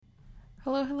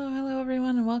Hello, hello, hello,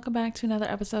 everyone, and welcome back to another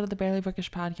episode of the Barely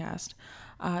Bookish podcast.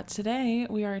 Today,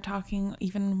 we are talking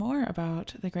even more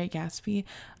about The Great Gatsby.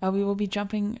 We will be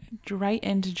jumping right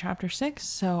into chapter 6,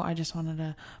 so I just wanted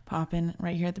to pop in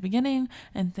right here at the beginning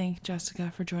and thank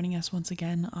Jessica for joining us once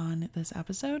again on this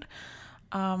episode.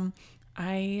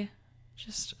 I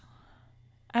just,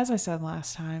 as I said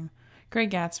last time,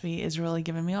 Great Gatsby is really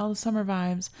giving me all the summer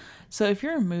vibes. So if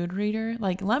you're a mood reader,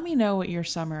 let me know what your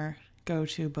summer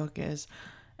go-to book is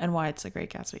and why it's The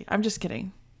Great Gatsby. I'm just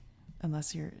kidding.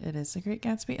 Unless it is The Great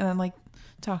Gatsby. And then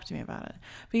talk to me about it.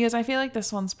 Because I feel like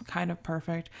this one's kind of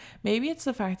perfect. Maybe it's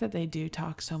the fact that they do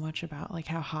talk so much about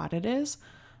how hot it is.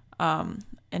 And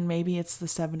maybe it's the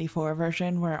 74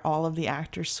 version where all of the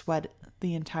actors sweat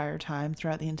the entire time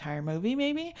throughout the entire movie,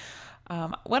 maybe.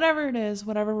 Whatever it is,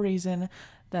 whatever reason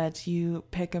that you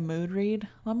pick a mood read,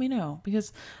 let me know,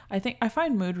 because I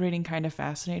find mood reading kind of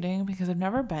fascinating because I've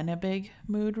never been a big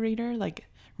mood reader,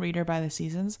 reader by the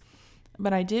seasons,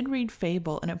 but I did read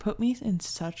Fable and it put me in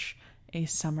such a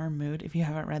summer mood. If you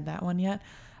haven't read that one yet,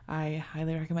 I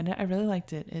highly recommend it. I really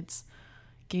liked it. It's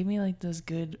gave me those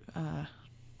good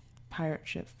pirate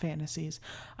ship fantasies.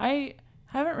 I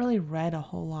haven't really read a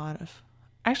whole lot of,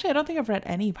 actually I don't think I've read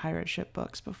any pirate ship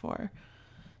books before,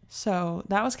 so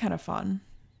that was kind of fun.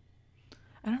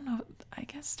 I don't know, I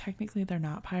guess technically they're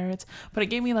not pirates, but it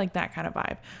gave me that kind of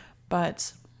vibe.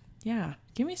 But yeah,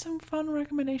 give me some fun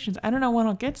recommendations. I don't know when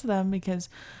I'll get to them because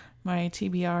my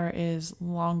TBR is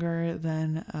longer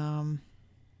than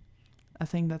a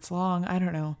thing that's long. I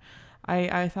don't know.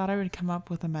 I thought I would come up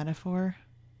with a metaphor.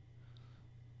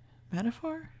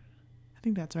 Metaphor? I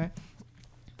think that's right.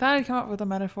 Thought I'd come up with a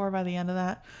metaphor by the end of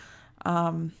that.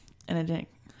 And it didn't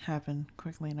happen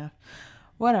quickly enough.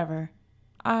 Whatever.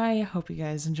 I hope you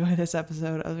guys enjoy this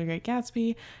episode of The Great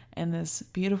Gatsby and this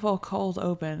beautiful cold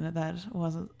open that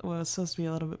was supposed to be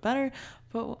a little bit better,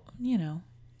 but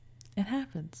it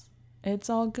happens. It's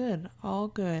all good, all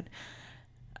good.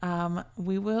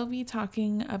 We will be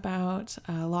talking about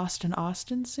Lost in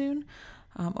Austin soon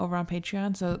over on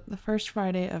Patreon. So the first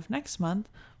Friday of next month,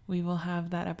 we will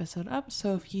have that episode up.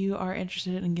 So if you are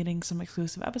interested in getting some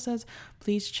exclusive episodes,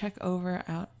 please check over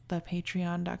out the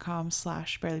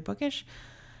patreon.com/barelybookish.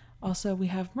 Also, we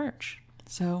have merch.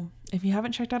 So if you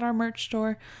haven't checked out our merch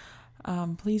store,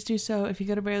 please do so. If you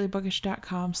go to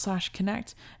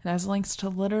barelybookish.com/connect, it has links to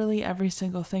literally every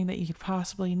single thing that you could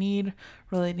possibly need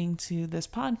relating to this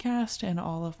podcast and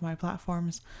all of my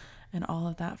platforms and all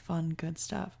of that fun, good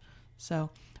stuff.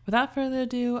 So without further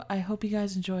ado, I hope you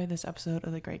guys enjoy this episode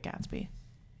of The Great Gatsby.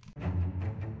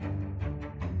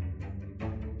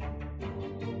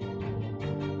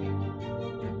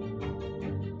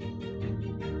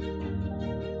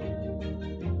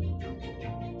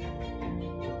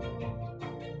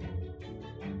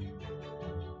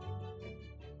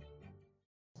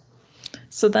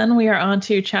 So then we are on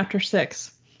to chapter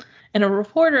 6. And a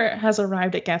reporter has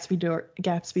arrived at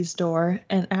Gatsby's door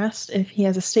and asked if he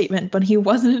has a statement, but he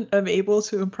wasn't able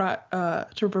to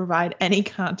provide any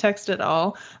context at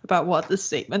all about what the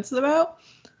statement's about.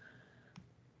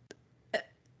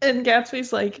 And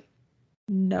Gatsby's like,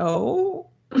 no.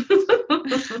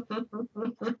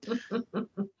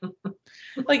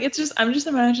 I'm just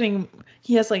imagining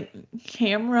he has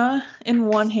camera in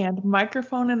one hand,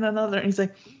 microphone in another, and he's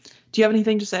like, do you have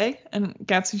anything to say? And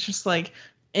Gatsby's just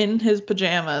in his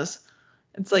pajamas.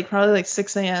 It's probably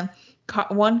 6 a.m.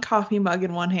 One coffee mug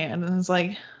in one hand, and it's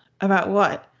about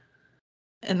what?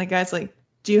 And the guy's like,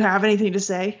 do you have anything to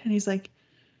say? And he's like,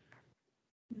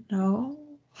 no.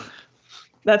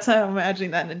 That's how I'm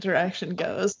imagining that interaction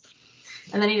goes.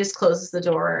 And then he just closes the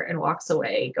door and walks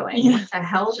away going, What the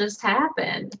hell just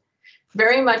happened?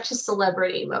 Very much a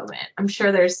celebrity moment. I'm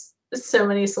sure there's so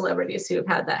many celebrities who have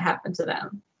had that happen to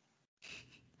them.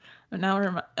 And now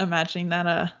we're imagining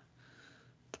that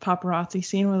the paparazzi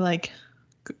scene where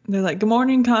they're like, good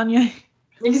morning, Kanye.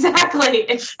 Exactly.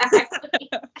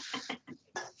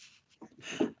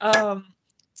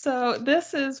 So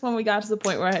this is when we got to the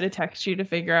point where I had to text you to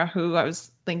figure out who I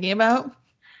was thinking about.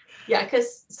 Yeah,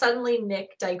 because suddenly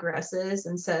Nick digresses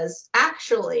and says,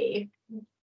 actually,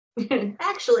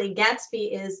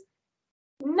 Gatsby is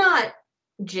not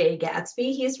Jay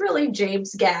Gatsby. He's really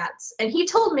James Gatz. And he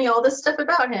told me all this stuff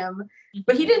about him,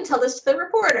 but he didn't tell this to the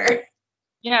reporter.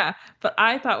 Yeah, but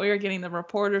I thought we were getting the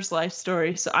reporter's life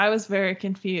story, so I was very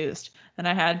confused. And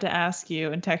I had to ask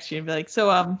you and text you and be like,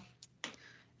 so,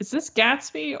 is this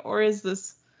Gatsby or is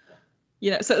this,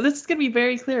 so this is going to be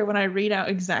very clear when I read out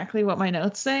exactly what my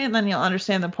notes say, and then you'll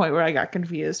understand the point where I got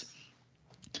confused.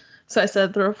 So I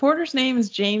said, the reporter's name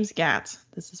is James Gatz.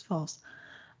 This is false.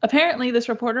 Apparently, this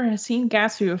reporter has seen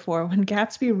Gatsby before when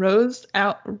Gatsby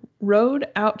rowed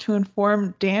out to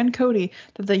inform Dan Cody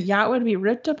that the yacht would be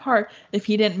ripped apart if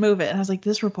he didn't move it. And I was like,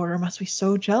 this reporter must be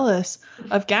so jealous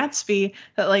of Gatsby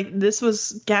that like this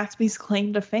was Gatsby's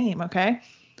claim to fame, okay?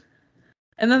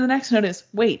 And then the next note is,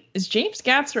 wait, is James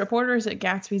Gatz the reporter or is it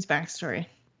Gatsby's backstory?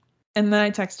 And then I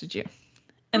texted you.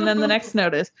 And then the next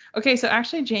note is, okay, so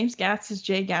actually James Gatz is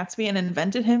Jay Gatsby and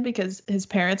invented him because his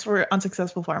parents were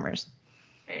unsuccessful farmers.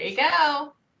 There you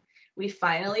go. We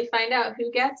finally find out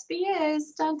who Gatsby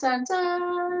is. Dun, dun,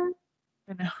 dun.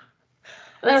 I know.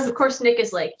 And then, of course, Nick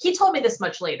is like, he told me this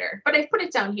much later, but I put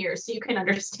it down here so you can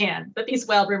understand that these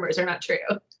wild rumors are not true.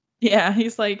 Yeah,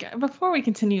 he's like, before we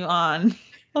continue on,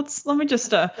 let me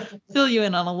just fill you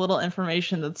in on a little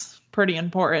information that's pretty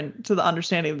important to the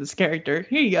understanding of this character.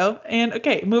 Here you go. And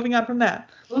okay, moving on from that.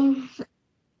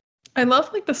 I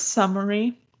love like the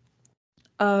summary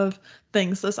of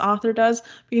things this author does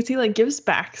because he like gives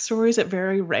backstories at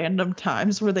very random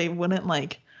times where they wouldn't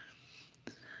like,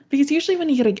 because usually when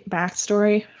you get a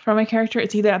backstory from a character,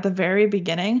 it's either at the very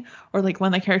beginning or like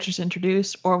when the character's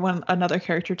introduced or when another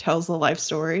character tells the life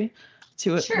story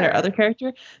to their other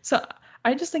character. So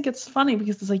I just think it's funny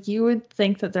because it's like you would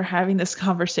think that they're having this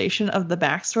conversation of the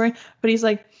backstory, but he's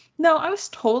like, no, I was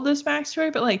told this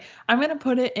backstory, but like I'm gonna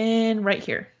put it in right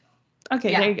here.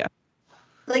 Okay, there you go.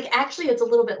 Like, actually, it's a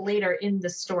little bit later in the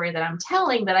story that I'm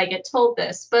telling that I get told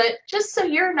this, but just so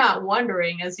you're not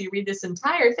wondering as you read this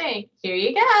entire thing, here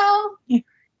you go. Yeah.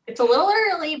 It's a little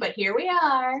early, but here we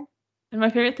are. And my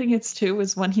favorite thing is, too,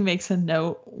 is when he makes a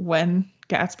note when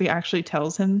Gatsby actually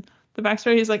tells him the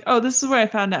backstory. He's like, oh, this is where I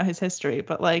found out his history,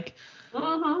 but like,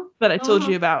 that I told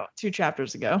you about 2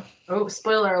 chapters ago. Oh,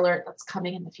 spoiler alert, that's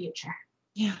coming in the future.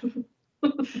 Yeah.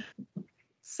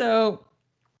 So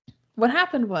what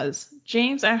happened was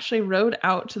James actually rowed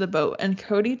out to the boat and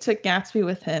Cody took Gatsby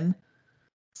with him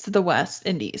to the West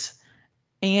Indies.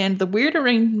 And the weird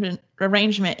arrangement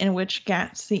in which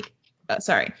Gatsby,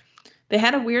 they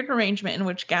had a weird arrangement in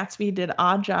which Gatsby did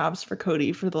odd jobs for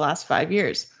Cody for the last 5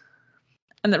 years.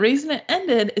 And the reason it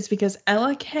ended is because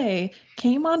Ella Kay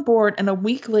came on board and a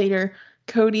week later,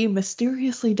 Cody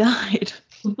mysteriously died.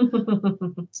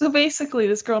 So basically,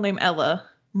 this girl named Ella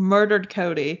murdered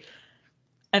Cody.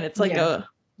 And it's like a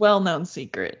well-known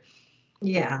secret.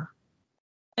 Yeah.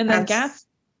 And then that's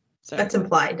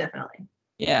implied, definitely.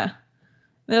 Yeah.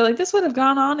 They're like, this would have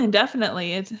gone on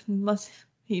indefinitely unless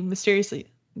he mysteriously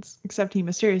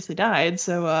died.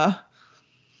 So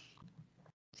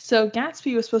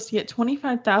Gatsby was supposed to get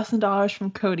 $25,000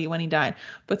 from Cody when he died,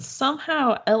 but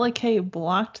somehow Ella Kay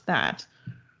blocked that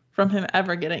from him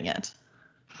ever getting it.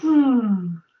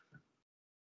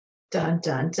 Dun,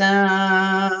 dun,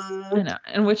 dun. I know.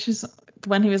 And which is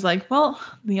when he was like, well,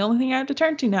 the only thing I have to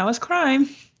turn to now is crime.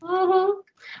 Well,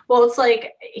 it's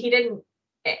like he didn't,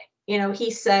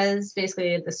 he says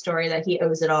basically in the story that he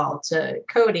owes it all to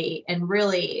Cody. And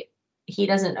really, he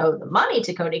doesn't owe the money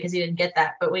to Cody because he didn't get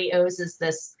that. But what he owes is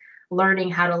this learning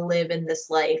how to live in this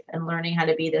life and learning how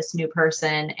to be this new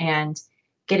person and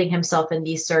getting himself in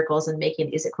these circles and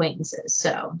making these acquaintances.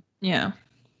 So, yeah.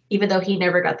 Even though he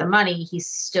never got the money, he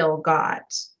still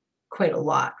got quite a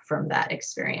lot from that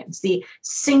experience. The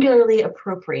singularly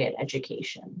appropriate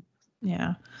education.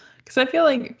 Yeah. Because I feel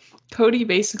like Cody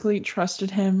basically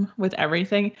trusted him with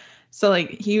everything. So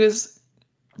like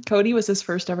Cody was his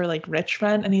first ever like rich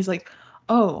friend. And he's like,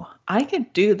 oh, I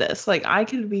could do this. Like I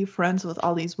could be friends with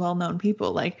all these well-known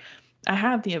people. Like I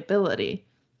have the ability.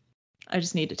 I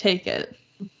just need to take it.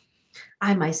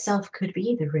 I myself could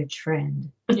be the rich friend.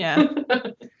 Yeah.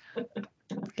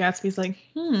 Gatsby's like,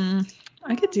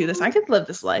 I could do this. I could live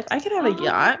this life. I could have a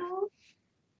yacht.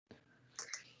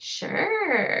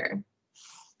 Sure.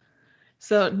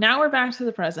 So now we're back to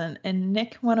the present, and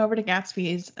Nick went over to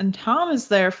Gatsby's, and Tom is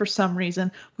there for some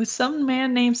reason with some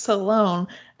man named Salone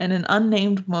and an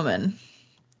unnamed woman.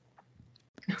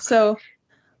 So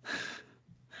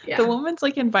the woman's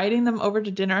like inviting them over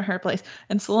to dinner at her place,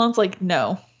 and Salone's like,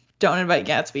 no, don't invite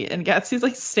Gatsby. And Gatsby's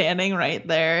like standing right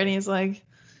there, and he's like,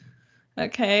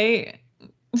 okay.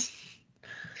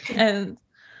 And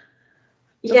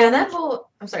that whole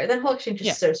exchange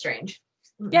is so strange.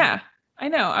 Yeah, I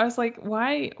know. I was like,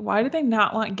 why did they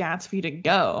not want Gatsby to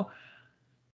go?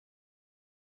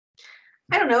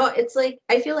 I don't know. It's like,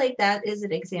 I feel like that is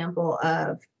an example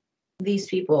of these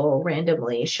people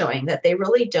randomly showing that they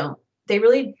really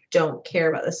don't care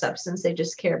about the substance. They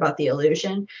just care about the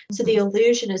illusion. So the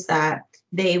illusion is that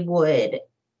they would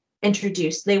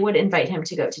invite him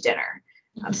to go to dinner.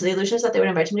 So the illusion is that they would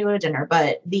invite him to go to dinner,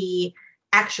 but the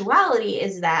actuality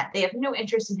is that they have no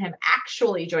interest in him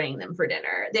actually joining them for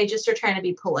dinner. They just are trying to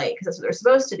be polite because that's what they're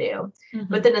supposed to do.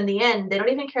 But then in the end, they don't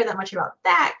even care that much about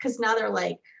that, because now they're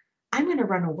like, I'm going to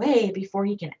run away before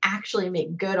he can actually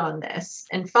make good on this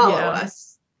and follow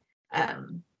us.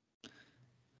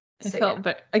 It felt,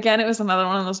 but again, it was another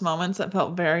one of those moments that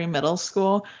felt very middle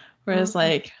school, whereas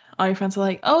like all your friends are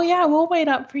like, oh yeah, we'll wait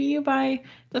up for you by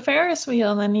the Ferris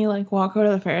wheel, and then you like walk over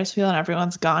to the Ferris wheel and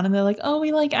everyone's gone, and they're like, oh,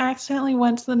 we like accidentally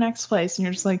went to the next place, and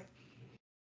you're just like,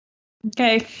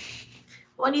 okay.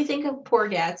 When you think of poor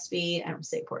Gatsby, I don't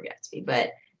say poor Gatsby,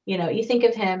 but you know, you think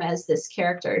of him as this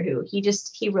character who he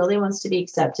really wants to be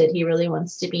accepted, he really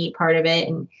wants to be part of it,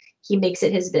 and he makes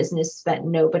it his business that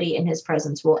nobody in his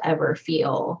presence will ever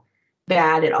feel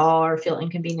bad at all or feel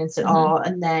inconvenienced at all.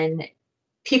 And then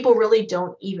people really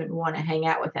don't even want to hang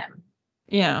out with him.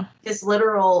 Yeah. His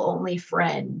literal only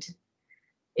friend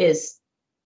is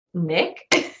Nick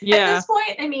at this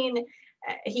point. I mean,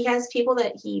 he has people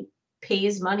that he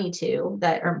pays money to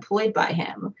that are employed by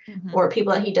him, or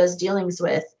people that he does dealings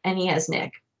with, and he has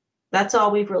Nick. That's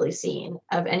all we've really seen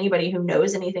of anybody who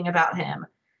knows anything about him,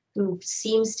 who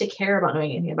seems to care about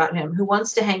knowing anything about him, who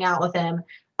wants to hang out with him,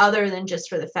 other than just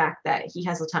for the fact that he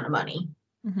has a ton of money.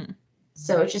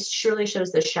 So it just surely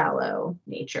shows the shallow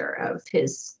nature of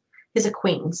his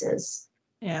acquaintances.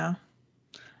 Yeah.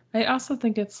 I also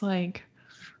think it's like,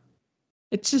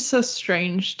 it's just so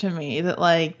strange to me that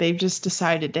like they've just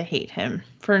decided to hate him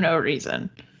for no reason.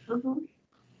 I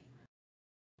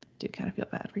do kind of feel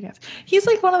bad for Gatsby. He's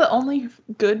like one of the only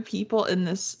good people in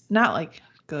this, not like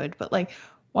good, but like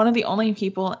one of the only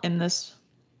people in this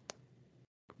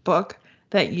book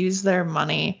that use their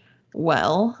money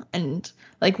well. And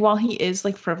like while he is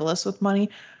like frivolous with money,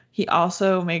 he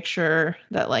also makes sure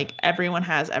that like everyone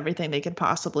has everything they could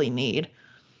possibly need.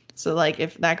 So like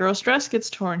if that girl's dress gets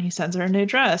torn, he sends her a new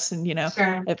dress, and you know,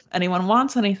 if anyone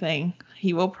wants anything,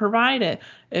 he will provide it.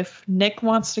 If Nick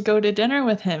wants to go to dinner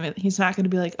with him, he's not going to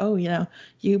be like, oh, you know,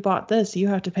 you bought this, you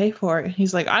have to pay for it.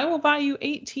 He's like, I will buy you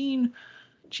 18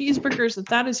 cheeseburgers if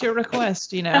that is your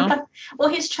request, you know. Well,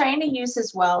 he's trying to use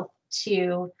his wealth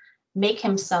to make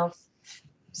himself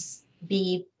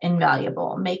be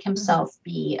invaluable, make himself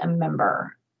be a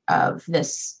member of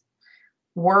this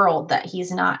world that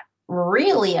he's not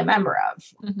really a member of,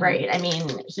 right? I mean,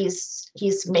 he's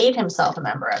made himself a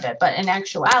member of it, but in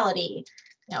actuality,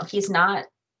 you know, he's not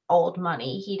old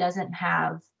money. He doesn't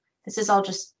have, this is all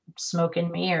just smoke and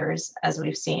mirrors, as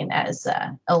we've seen as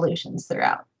illusions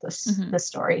throughout the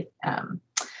story.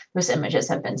 Those images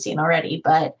have been seen already,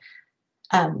 but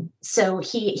so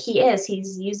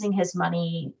he's using his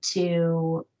money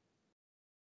to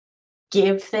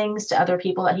give things to other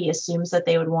people that he assumes that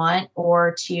they would want,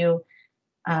 or to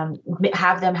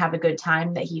have them have a good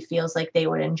time that he feels like they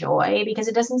would enjoy, because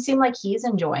it doesn't seem like he's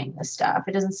enjoying this stuff.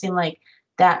 It doesn't seem like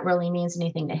that really means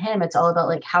anything to him. It's all about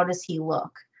like, how does he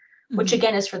look? Which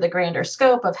again is for the grander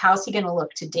scope of how's he going to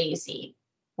look to Daisy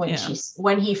when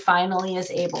when he finally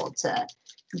is able to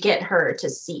get her to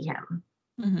see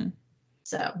him.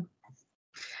 So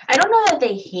I don't know that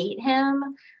they hate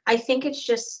him. I think it's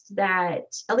just that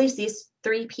at least these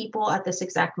three people at this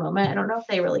exact moment, I don't know if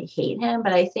they really hate him,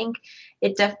 but I think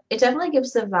it definitely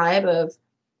gives the vibe of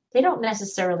they don't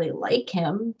necessarily like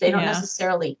him. They don't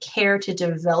necessarily care to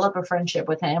develop a friendship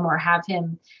with him or have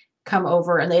him come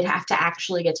over, and they'd have to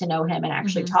actually get to know him and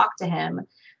actually talk to him.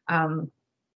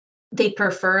 They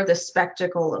prefer the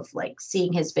spectacle of like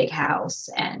seeing his big house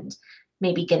and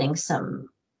maybe getting some,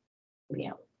 you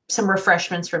know, some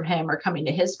refreshments from him or coming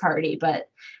to his party, but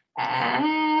they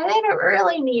don't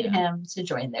really need him to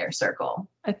join their circle.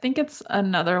 I think it's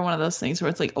another one of those things where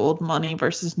it's like old money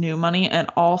versus new money, and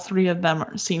all three of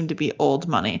them seem to be old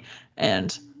money,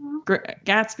 and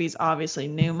Gatsby's obviously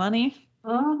new money.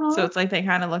 So it's like they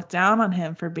kind of look down on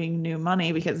him for being new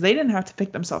money because they didn't have to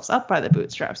pick themselves up by the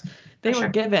bootstraps. They were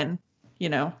given, you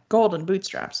know, golden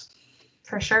bootstraps.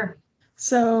 For sure.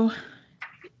 So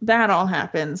that all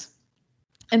happens.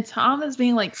 And Tom is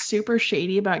being like super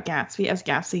shady about Gatsby as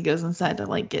Gatsby goes inside to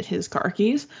like get his car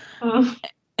keys.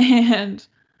 And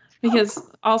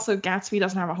because also Gatsby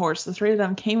doesn't have a horse. The three of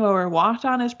them came over, walked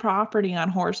on his property on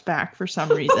horseback for some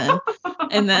reason.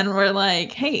 And then we're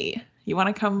like, hey, you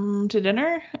want to come to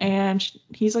dinner? And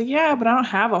he's like, yeah, but I don't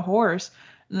have a horse.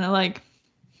 And they're like,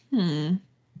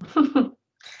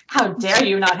 How dare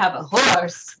you not have a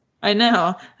horse? I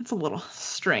know. That's a little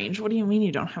strange. What do you mean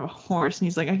you don't have a horse? And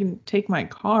he's like, I can take my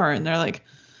car. And they're like,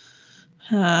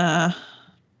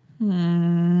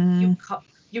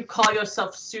 You call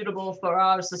yourself suitable for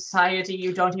our society.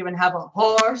 You don't even have a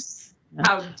horse.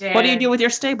 How dare What do you do with your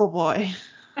stable boy?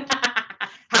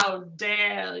 How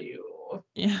dare you?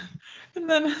 Yeah. And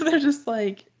then they're just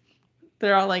like,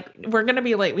 they're all like, we're going to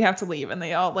be late. We have to leave. And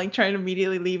they all like try to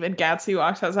immediately leave. And Gatsby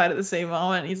walks outside at the same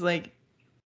moment. He's like,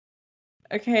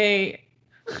 okay.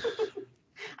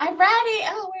 I'm ready.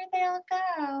 Oh, where'd they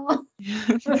all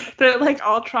go? They're like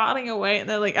all trotting away. And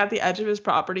they're like at the edge of his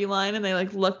property line. And they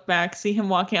like look back, see him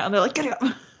walking out. And they're like, get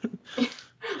up.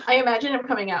 I imagine him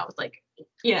coming out with like,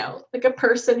 like a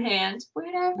person hand.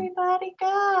 Where'd everybody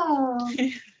go?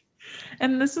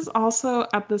 And this is also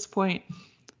at this point,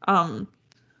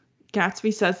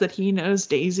 Gatsby says that he knows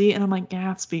Daisy, and I'm like,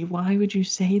 Gatsby, why would you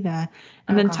say that?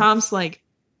 And then Tom's like,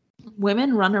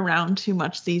 women run around too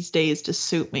much these days to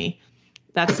suit me.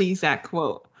 That's the exact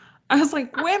quote. I was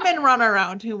like, women run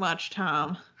around too much,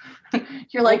 Tom.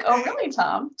 You're like, oh, really,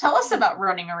 Tom? Tell us about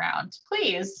running around,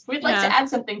 please. We'd like to add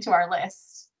something to our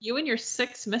list. You and your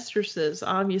 6 mistresses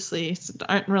obviously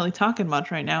aren't really talking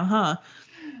much right now, huh?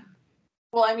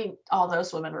 Well, I mean, all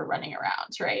those women were running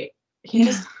around, right? He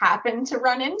just happened to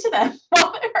run into them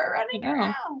while they were running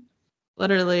around.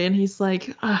 Literally, and he's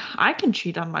like, I can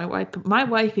cheat on my wife, but my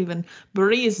wife even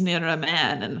breathes near a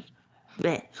man and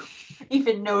bleh.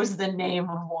 Even knows the name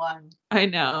of one. I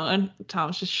know, and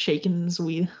Tom's just shaking his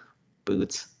wee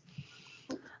boots.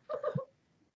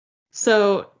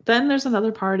 So then there's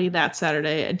another party that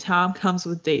Saturday, and Tom comes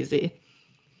with Daisy.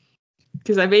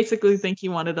 Because I basically think he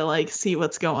wanted to like see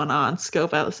what's going on,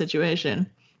 scope out the situation.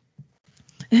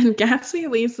 And Gatsby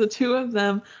leads the two of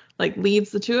them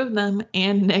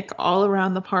and Nick all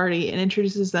around the party and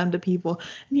introduces them to people.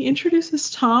 And he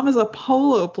introduces Tom as a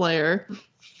polo player.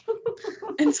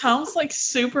 And Tom's like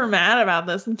super mad about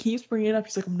this and keeps bringing it up.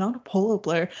 He's like, I'm not a polo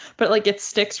player. But like it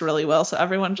sticks really well. So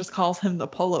everyone just calls him the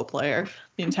polo player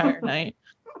the entire night.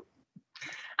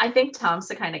 I think Tom's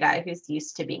the kind of guy who's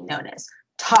used to being known as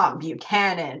Tom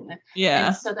Buchanan. Yeah.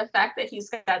 And so the fact that he's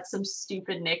got some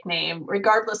stupid nickname,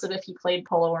 regardless of if he played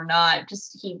polo or not,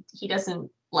 just he doesn't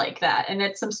like that. And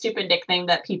it's some stupid nickname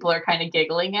that people are kind of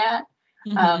giggling at.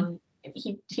 Mm-hmm.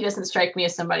 He doesn't strike me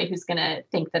as somebody who's gonna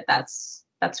think that that's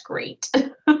great.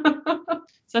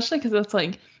 Especially because it's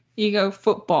like you go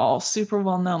football, super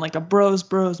well known, like a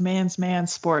bros,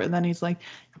 man's sport, and then he's like,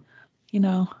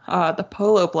 the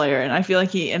polo player, and I feel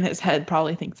like he in his head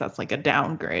probably thinks that's like a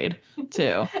downgrade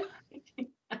too.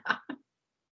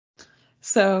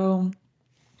 So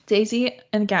Daisy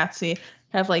and Gatsby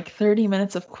have like 30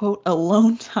 minutes of quote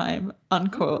alone time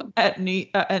unquote at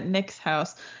Nick's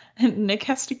house, and Nick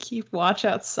has to keep watch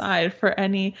outside for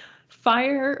any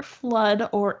fire, flood,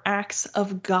 or acts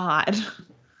of God.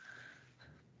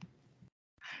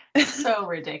 So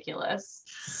ridiculous.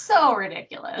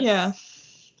 Yeah.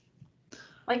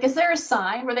 Like, is there a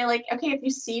sign where they like, okay, if you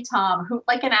see Tom, who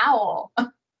like an owl?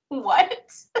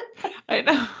 What? I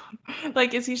know.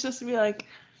 Like, is he supposed to be like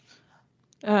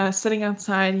sitting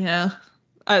outside,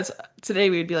 as today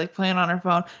we'd be like playing on our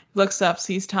phone, looks up,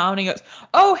 sees Tom, and he goes,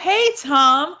 oh, hey,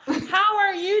 Tom, how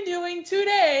are you doing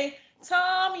today?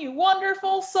 Tom, you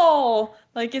wonderful soul.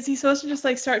 Like, is he supposed to just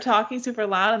like start talking super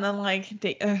loud and then like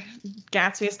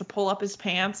Gatsby has to pull up his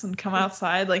pants and come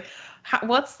outside? Like,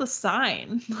 what's the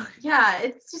sign? Yeah,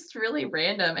 it's just really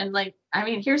random. And like, I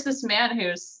mean, here's this man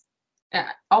who's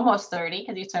almost 30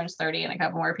 because he turns 30 in a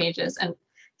couple more pages, and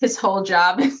his whole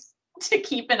job is to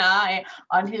keep an eye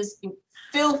on his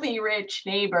filthy rich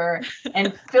neighbor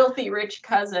and filthy rich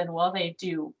cousin while they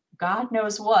do God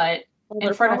knows what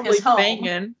in front of his home.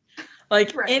 Banging.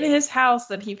 Like in his house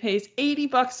that he pays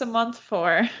 $80 a month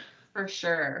for. For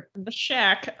sure. The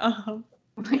shack.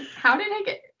 Like, how did I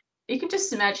get? You can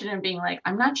just imagine him being like,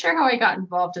 I'm not sure how I got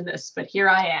involved in this, but here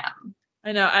I am.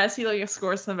 I know. As he like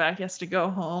escorts them back, he has to go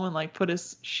home and like put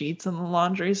his sheets in the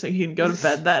laundry so he can go to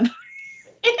bed then.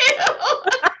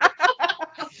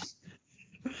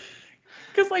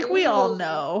 Because like we all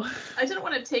know. I didn't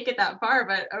want to take it that far,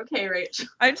 but okay, Rachel.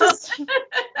 I feel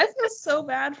so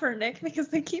bad for Nick because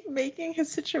they keep making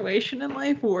his situation in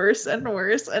life worse and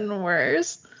worse and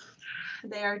worse.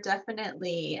 They are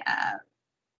definitely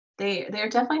they're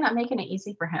definitely not making it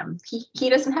easy for him. He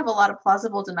doesn't have a lot of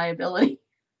plausible deniability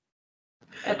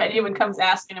if anyone comes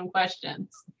asking him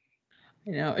questions.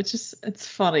 It's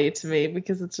funny to me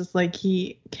because it's just like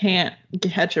he can't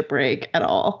catch a break at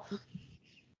all.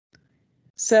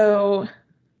 So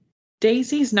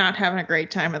Daisy's not having a great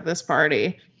time at this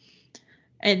party.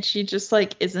 And she just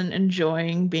like isn't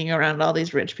enjoying being around all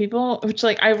these rich people, which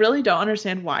like I really don't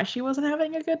understand why she wasn't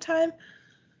having a good time.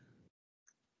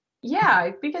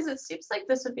 Yeah, because it seems like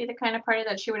this would be the kind of party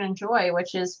that she would enjoy,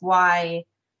 which is why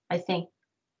I think,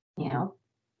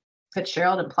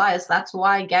 Fitzgerald implies that's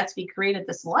why Gatsby created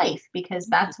this life, because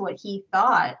that's what he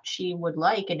thought she would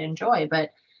like and enjoy.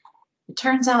 But it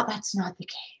turns out that's not the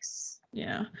case.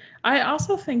 Yeah. I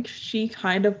also think she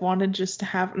kind of wanted just to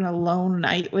have an alone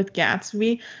night with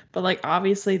Gatsby, but like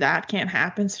obviously that can't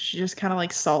happen, so she's just kind of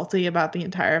like salty about the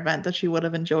entire event that she would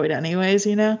have enjoyed anyways,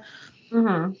 you know?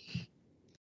 Mm-hmm.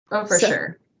 Oh, for So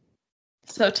sure.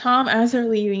 so Tom, as they're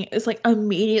leaving, is like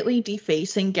immediately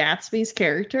defacing Gatsby's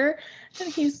character.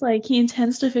 And he's like, he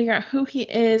intends to figure out who he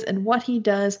is and what he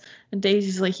does. And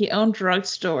Daisy's like, he owned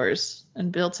drugstores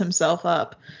and built himself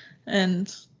up.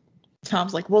 And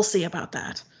Tom's like, we'll see about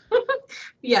that.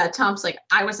 Yeah, Tom's like,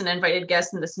 I was an invited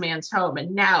guest in this man's home,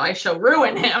 and now I shall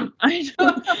ruin him. I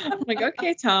know. I'm like,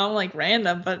 okay, Tom, like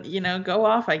random, but go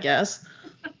off, I guess.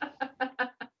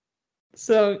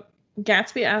 So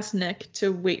Gatsby asks Nick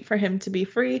to wait for him to be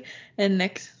free, and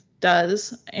Nick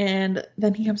does. And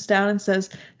then he comes down and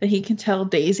says that he can tell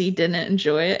Daisy didn't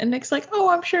enjoy it. And Nick's like, oh,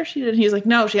 I'm sure she did. He's like,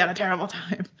 no, she had a terrible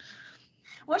time.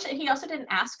 Well, he also didn't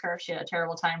ask her if she had a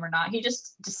terrible time or not. He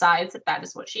just decides that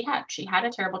is what she had. She had a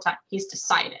terrible time. He's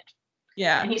decided.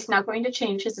 Yeah. And he's now going to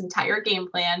change his entire game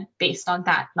plan based on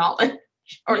that knowledge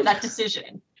or that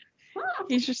decision.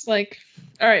 He's just like,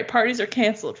 all right, parties are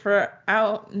canceled for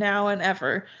out now and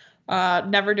ever.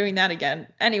 Never doing that again.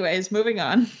 Anyways, moving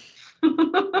on.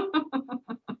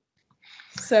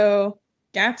 So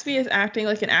Gatsby is acting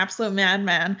like an absolute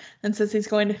madman and says he's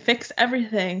going to fix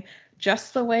everything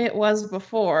just the way it was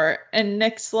before. And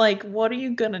Nick's like, what are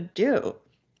you going to do?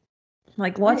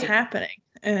 Like, what's happening?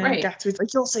 And Gatsby's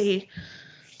like, you'll see.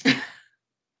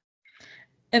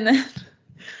 And then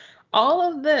all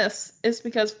of this is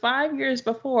because 5 years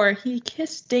before he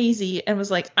kissed Daisy and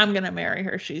was like, I'm going to marry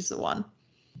her. She's the one.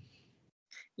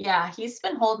 Yeah, he's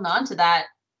been holding on to that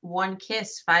one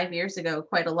kiss 5 years ago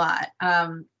quite a lot.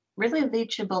 Really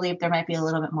leads you to believe there might be a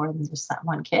little bit more than just that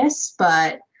one kiss,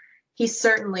 but he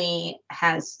certainly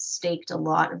has staked a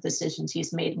lot of decisions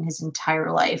he's made in his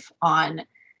entire life on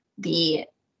the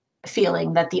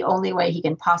feeling that the only way he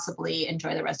can possibly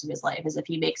enjoy the rest of his life is if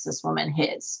he makes this woman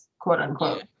his, quote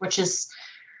unquote, which is,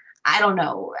 I don't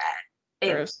know.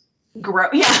 Gross.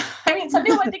 Yeah. I mean, some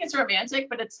people might think it's romantic,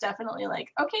 but it's definitely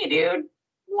like, okay, dude,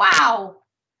 wow,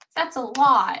 that's a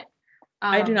lot.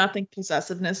 I do not think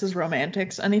possessiveness is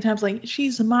romantic. So anytime it's like,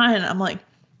 she's mine, I'm like,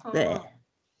 bleh.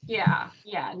 Yeah,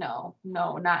 no,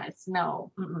 not, it's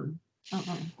no.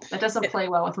 That doesn't play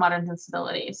well with modern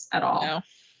sensibilities at all. No.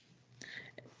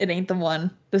 It ain't the one.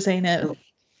 This ain't it.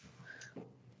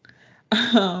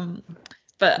 But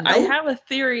nope. I have a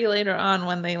theory later on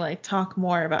when they like talk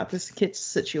more about this kid's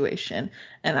situation,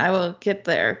 and I will get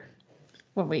there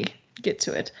when we get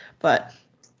to it, but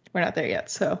we're not there yet.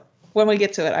 So when we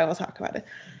get to it, I will talk about it.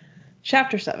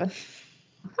 Chapter 7.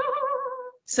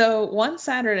 So one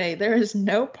Saturday, there is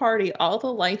no party. All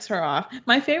the lights are off.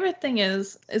 My favorite thing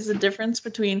is the difference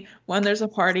between when there's a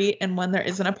party and when there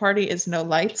isn't a party is no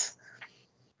lights.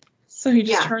 So he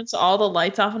just turns all the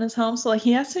lights off in his home. So like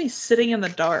he has to be sitting in the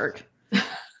dark.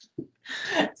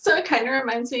 So it kind of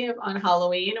reminds me of on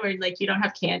Halloween where like you don't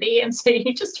have candy. And so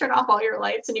you just turn off all your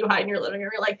lights and you hide in your living room.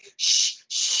 You're like,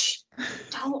 shh,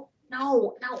 don't,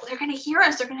 no, they're going to hear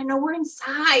us. They're going to know we're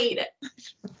inside.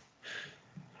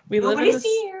 Nobody's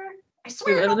here. I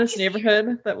swear. We live in this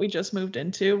neighborhood that we just moved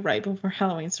into right before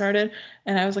Halloween started.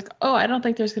 And I was like, oh, I don't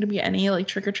think there's going to be any like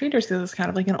trick-or-treaters because it's kind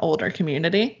of like an older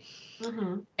community.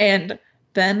 Mm-hmm. And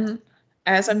then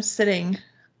as I'm sitting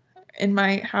in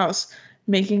my house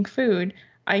making food,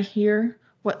 I hear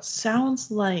what sounds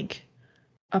like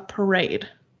a parade.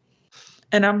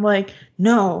 And I'm like,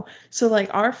 no. So like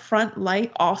our front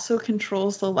light also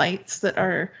controls the lights that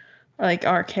are like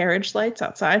our carriage lights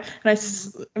outside. And I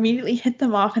immediately hit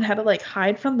them off and had to like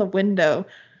hide from the window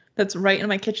that's right in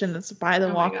my kitchen that's by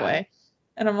the walkway.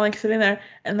 And I'm like sitting there,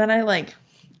 and then I like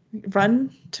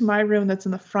run to my room that's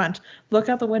in the front, look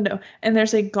out the window, and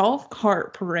there's a golf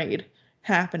cart parade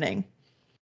happening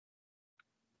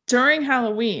during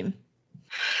Halloween.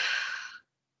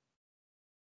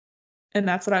 And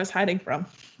that's what I was hiding from.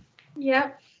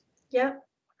 Yep.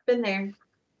 Been there.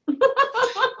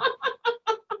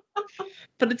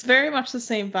 But it's very much the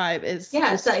same vibe. It is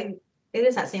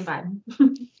that same vibe.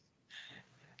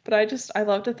 But I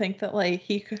love to think that like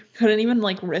he couldn't even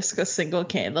like risk a single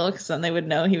candle because then they would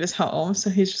know he was home. So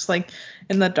he's just like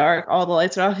in the dark, all the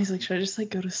lights are off. He's like, should I just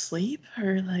like go to sleep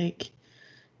or like,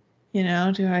 do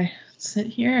I sit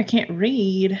here? I can't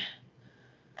read.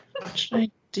 What should I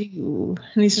do?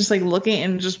 And he's just like looking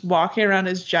and just walking around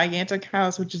his gigantic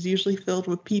house, which is usually filled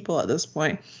with people at this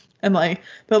point. And like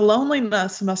the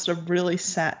loneliness must have really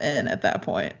sat in at that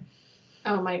point.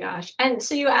 Oh my gosh. And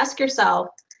so you ask yourself,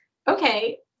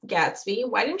 okay, Gatsby,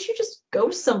 why didn't you just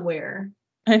go somewhere?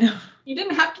 I know. You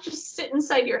didn't have to just sit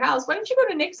inside your house. Why didn't you go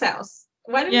to Nick's house?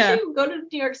 Why didn't Yeah. you go to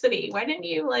New York City? Why didn't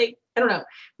you like, I don't know.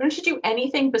 Why don't you do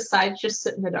anything besides just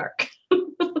sit in the dark?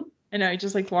 I know he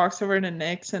just like walks over to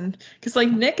Nick's and because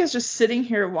like Nick is just sitting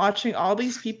here watching all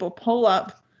these people pull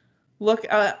up, look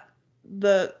at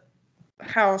the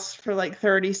house for like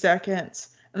 30 seconds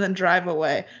and then drive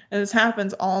away. And this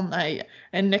happens all night.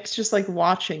 And Nick's just like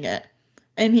watching it.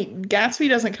 And Gatsby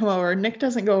doesn't come over. Nick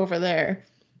doesn't go over there.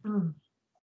 Mm.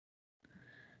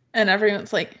 And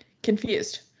everyone's like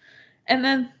confused. And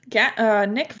then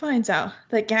Nick finds out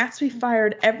that Gatsby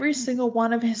fired every single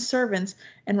one of his servants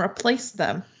and replaced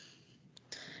them.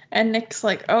 And Nick's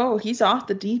like, oh, he's off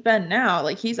the deep end now.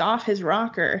 Like he's off his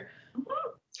rocker.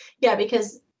 Yeah,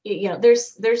 because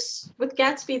there's with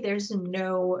Gatsby, there's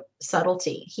no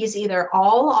subtlety. He's either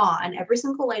all on, every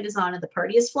single light is on and the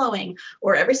party is flowing,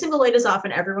 or every single light is off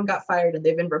and everyone got fired and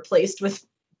they've been replaced with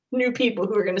new people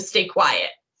who are going to stay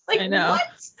quiet. Like, I know.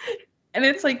 what? And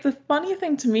it's like the funny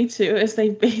thing to me too is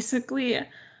they basically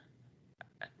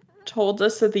told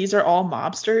us that these are all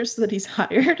mobsters that he's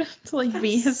hired to like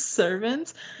be his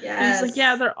servants. Yes. And he's like,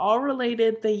 yeah, they're all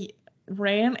related. They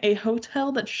ran a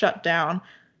hotel that shut down,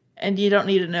 and you don't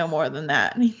need to know more than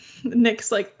that. And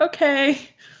Nick's like, okay.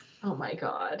 Oh my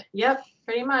God. Yep,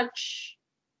 pretty much.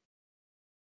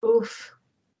 Oof.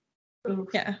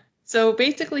 Yeah. So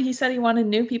basically, he said he wanted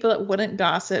new people that wouldn't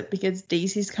gossip because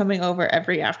Daisy's coming over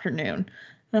every afternoon.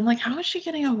 And I'm like, how is she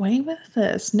getting away with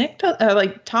this?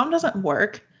 Tom doesn't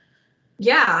work.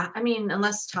 Yeah, I mean,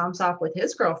 unless Tom's off with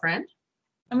his girlfriend.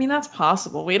 I mean, that's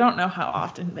possible. We don't know how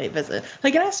often they visit.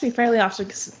 Like, it has to be fairly often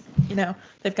because,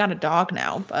 they've got a dog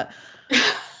now, but...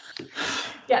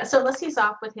 Yeah, so unless he's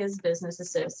off with his business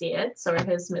associates or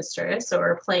his mistress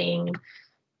or playing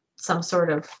some sort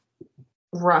of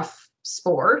rough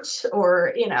sport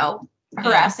or,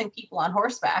 harassing people on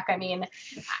horseback. I mean,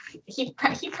 he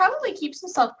probably keeps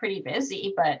himself pretty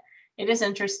busy, but it is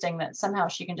interesting that somehow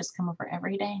she can just come over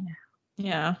every day now.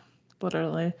 Yeah,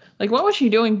 literally. Like, what was she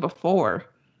doing before?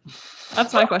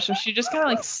 That's my question. She just kind of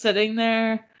like sitting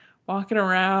there, walking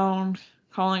around,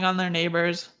 calling on their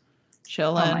neighbors,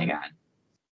 chilling.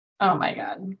 Oh my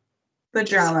God. The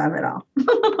drama of it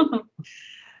all.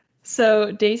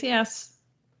 So Daisy asks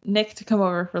Nick to come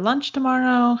over for lunch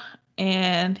tomorrow,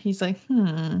 and he's like,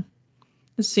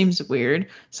 this seems weird.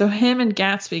 So him and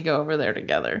Gatsby go over there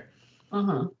together.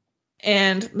 Uh-huh.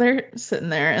 And they're sitting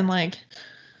there, and like,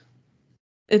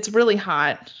 it's really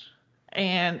hot,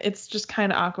 and it's just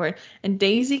kind of awkward. And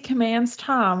Daisy commands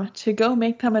Tom to go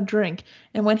make them a drink.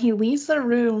 And when he leaves the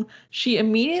room, she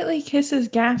immediately kisses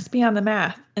Gatsby on the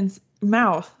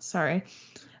mouth,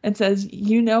 and says,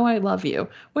 "You know I love you."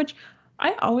 Which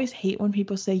I always hate when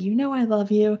people say, "You know I love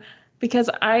you," because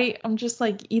I'm just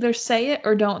like, either say it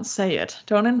or don't say it.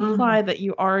 Don't imply that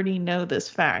you already know this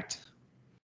fact.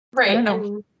 Right. I don't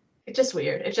know. It's just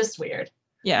weird.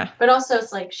 Yeah. But also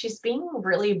it's like she's being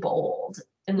really bold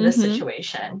in this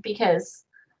situation because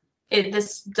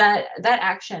that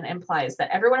action implies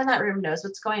that everyone in that room knows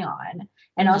what's going on.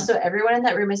 And also everyone in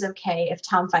that room is okay if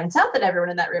Tom finds out that everyone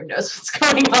in that room knows what's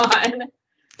going on.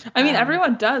 I mean,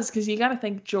 everyone does, because you got to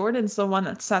think Jordan's the one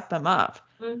that set them up.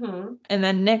 Mm-hmm. And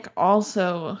then Nick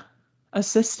also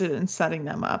assisted in setting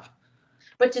them up.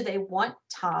 But do they want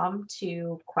Tom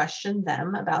to question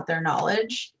them about their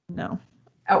knowledge? No.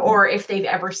 Or if they've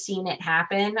ever seen it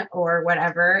happen or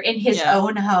whatever in his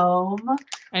own home.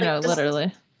 I know,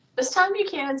 literally. Does Tom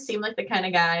Buchanan seem like the kind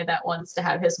of guy that wants to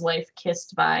have his wife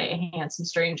kissed by a handsome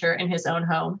stranger in his own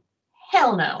home?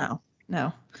 Hell no.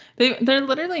 No. They're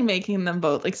literally making them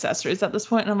both accessories at this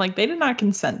point, and I'm like, they did not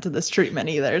consent to this treatment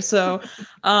either. So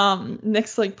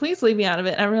Nick's like, please leave me out of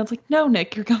it. And everyone's like, no,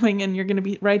 Nick, you're coming in. You're going to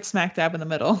be right smack dab in the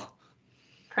middle.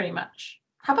 Pretty much.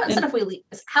 How about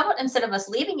instead of us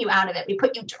leaving you out of it, we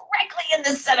put you directly in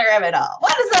the center of it all?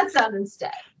 What does that sound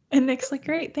instead? And Nick's like,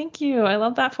 great, thank you. I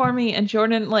love that for me. And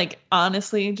Jordan, like,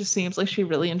 honestly, just seems like she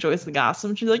really enjoys the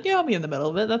gossip. She's like, yeah, I'll be in the middle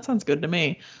of it. That sounds good to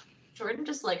me. Jordan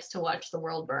just likes to watch the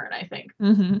world burn, I think.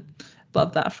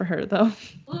 Love that for her, though.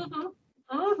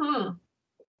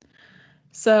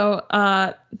 So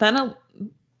then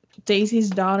Daisy's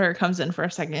daughter comes in for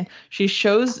a second. She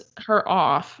shows her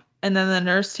off, and then the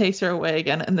nurse takes her away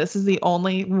again. And this is the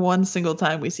only one single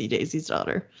time we see Daisy's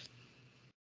daughter.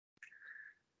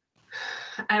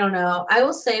 I don't know. I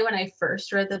will say when I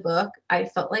first read the book, I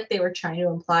felt like they were trying to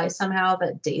imply somehow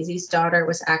that Daisy's daughter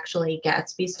was actually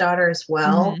Gatsby's daughter as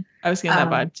well. I was getting that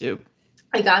vibe too.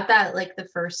 I got that like the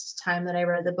first time that I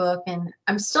read the book, and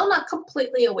I'm still not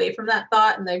completely away from that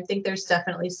thought. And I think there's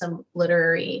definitely some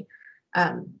literary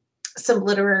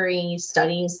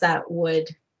studies that would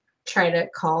try to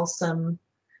call some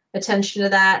attention to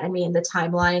that. I mean, the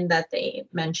timeline that they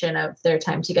mention of their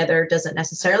time together doesn't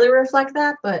necessarily reflect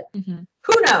that, but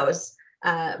who knows?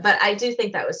 But I do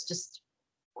think that was just,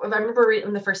 I remember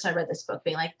reading the first time I read this book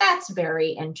being like, that's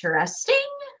very interesting.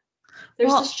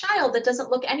 There's this child that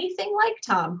doesn't look anything like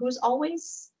Tom, who's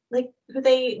always like, who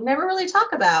they never really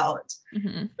talk about.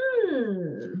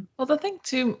 Well, the thing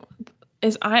too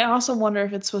is I also wonder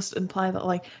if it's supposed to imply that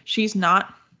like she's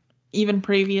not, even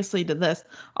previously to this,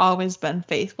 always been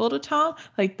faithful to Tom,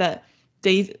 like that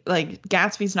like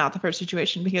Gatsby's not the first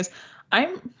situation, because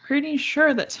I'm pretty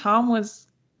sure that Tom was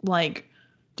like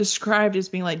described as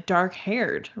being like dark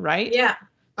haired, right? Yeah.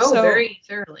 Oh, so, very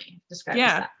thoroughly described as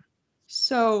that.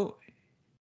 So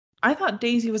I thought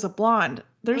Daisy was a blonde.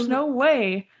 There's no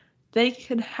way they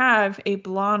could have a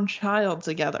blonde child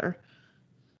together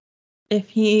if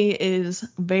he is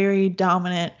very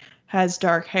dominant, has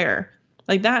dark hair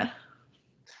like that.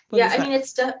 Yeah, I mean,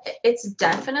 it's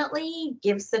definitely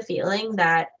gives the feeling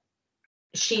that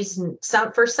she's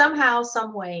somehow,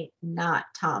 some way, not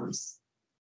Tom's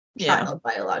child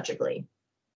biologically.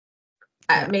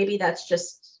 Maybe that's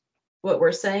just what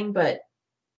we're saying, but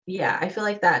yeah, I feel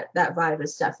like that vibe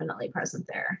is definitely present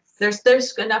there.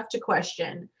 There's enough to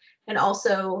question, and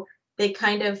also they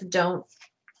kind of don't.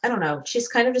 I don't know. She's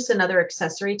kind of just another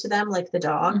accessory to them, like the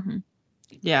dog.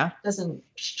 Yeah.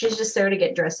 She's just there to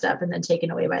get dressed up and then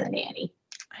taken away by the nanny.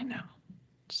 I know.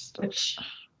 Which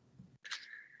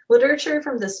literature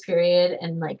from this period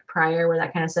and like prior where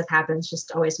that kind of stuff happens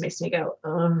just always makes me go,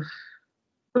 ugh.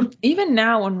 Even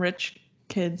now when rich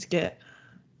kids get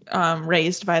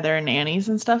raised by their nannies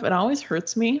and stuff, it always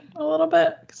hurts me a little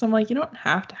bit because I'm like, you don't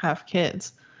have to have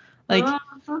kids. Like,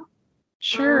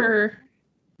 sure,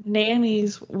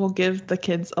 nannies will give the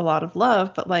kids a lot of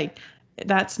love, but like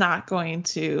that's not going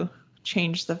to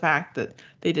change the fact that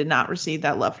they did not receive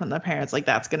that love from their parents. Like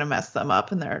that's going to mess them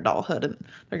up in their adulthood, and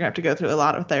they're gonna have to go through a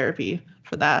lot of therapy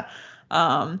for that.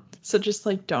 So just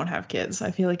like don't have kids.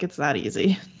 I feel like it's that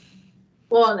easy.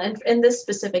 Well, and in this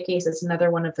specific case, it's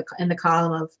another one of in the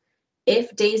column of,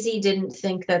 if Daisy didn't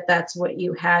think that that's what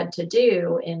you had to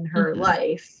do in her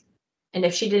life, and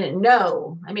if she didn't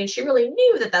know, I mean, she really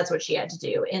knew that that's what she had to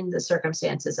do in the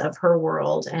circumstances of her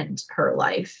world and her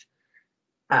life.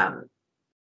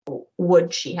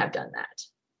 Would she have done that?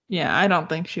 Yeah, I don't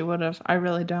think she would have. I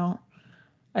really don't.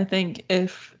 I think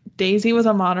if Daisy was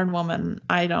a modern woman,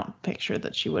 I don't picture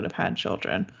that she would have had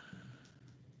children.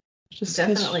 Just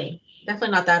definitely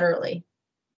not that early.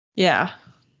 Yeah.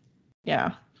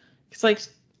 Yeah. It's like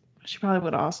she probably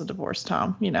would have also divorced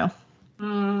Tom, you know.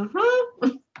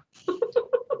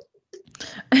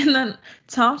 And then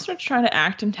Tom starts trying to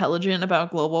act intelligent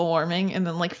about global warming and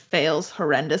then like fails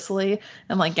horrendously.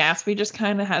 And like Gatsby just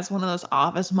kind of has one of those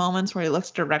office moments where he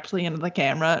looks directly into the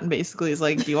camera and basically is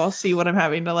like, do you all see what I'm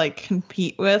having to like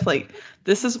compete with? Like,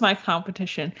 this is my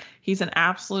competition. He's an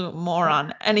absolute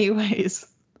moron anyways.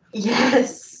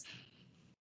 Yes.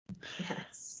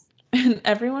 And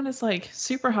everyone is like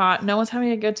super hot. No one's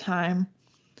having a good time.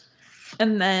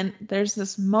 And then there's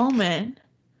this moment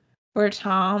where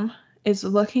Tom is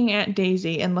looking at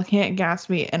Daisy and looking at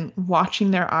Gatsby and watching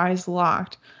their eyes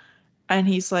locked. And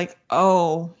he's like,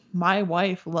 oh, my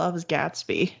wife loves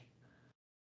Gatsby.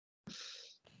 You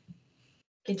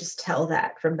can just tell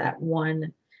that from that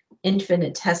one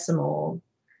infinitesimal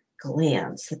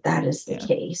glance that is the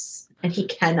case. And he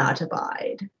cannot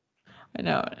abide. I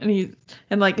know.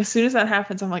 And like as soon as that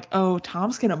happens, I'm like, oh,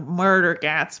 Tom's gonna murder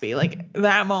Gatsby. Like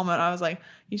that moment I was like,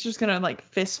 he's just gonna like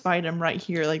fist fight him right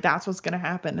here. Like that's what's gonna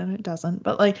happen, and it doesn't.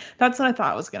 But like that's what I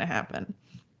thought was gonna happen.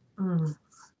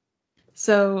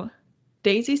 So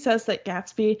Daisy says that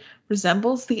Gatsby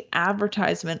resembles the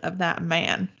advertisement of that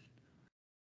man.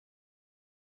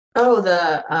 Oh,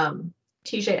 the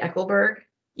T.J. Eckleburg.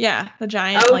 Yeah, the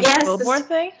giant billboard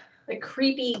thing. The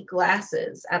creepy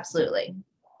glasses, absolutely.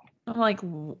 I'm like,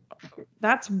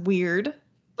 that's weird.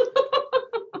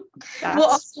 Well,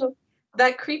 also,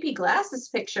 that creepy glasses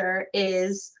picture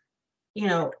is, you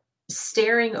know,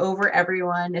 staring over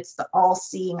everyone. It's the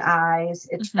all-seeing eyes.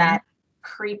 It's that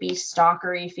creepy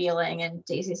stalkery feeling. And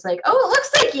Daisy's like, oh, it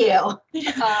looks like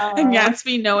you. And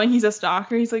Gatsby, knowing he's a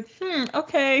stalker, he's like,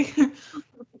 okay.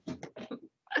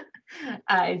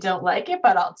 I don't like it,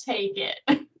 but I'll take it.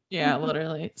 Yeah,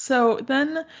 literally. So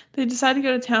then they decide to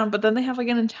go to town, but then they have like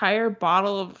an entire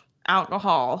bottle of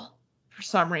alcohol for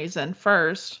some reason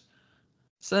first.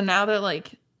 So now they're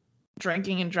like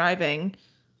drinking and driving,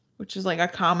 which is like a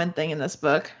common thing in this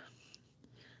book.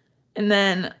 And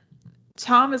then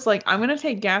Tom is like, I'm going to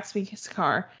take Gatsby's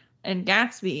car, and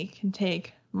Gatsby can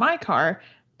take my car.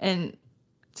 And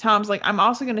Tom's like, I'm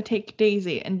also going to take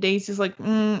Daisy. And Daisy's like,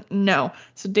 no.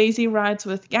 So Daisy rides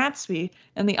with Gatsby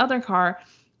in the other car.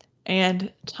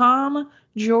 And Tom,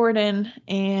 Jordan,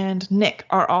 and Nick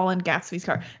are all in Gatsby's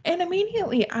car. And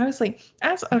immediately I was like,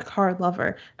 as a car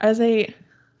lover,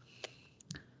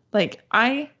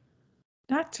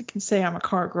 not to say I'm a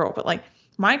car girl, but like,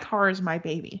 my car is my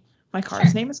baby. My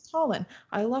car's name is Colin.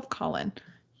 I love Colin.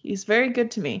 He's very good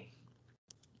to me.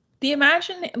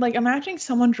 Imagining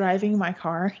someone driving my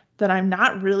car that I'm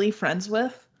not really friends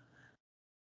with.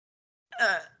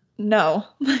 No.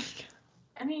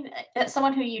 I mean,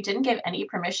 someone who you didn't give any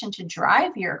permission to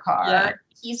drive your car. Yeah.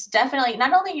 He's definitely,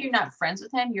 not only you're not friends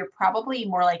with him, you're probably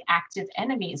more like active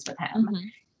enemies with him. Mm-hmm.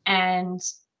 And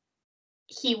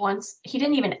he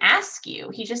didn't even ask you.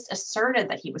 He just asserted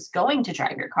that he was going to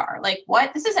drive your car. Like,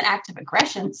 what? This is an act of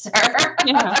aggression, sir.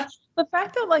 Yeah. The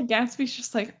fact that like Gatsby's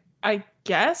just like, I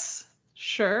guess,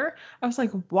 sure. I was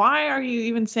like, why are you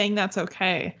even saying that's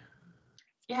okay?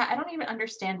 Yeah, I don't even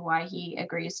understand why he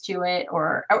agrees to it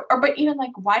or but even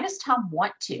like, why does Tom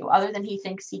want to, other than he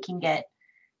thinks he can get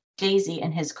Daisy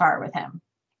in his car with him?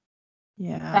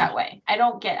 Yeah. That way. I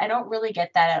don't really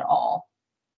get that at all.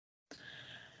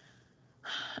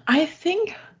 I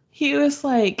think he was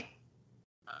like,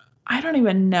 I don't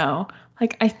even know.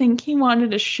 Like, I think he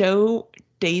wanted to show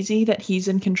Daisy that he's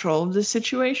in control of the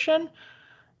situation.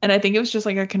 And I think it was just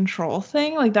like a control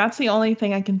thing. Like, that's the only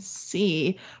thing I can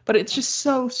see. But it's just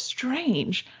so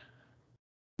strange.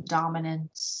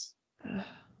 Dominance.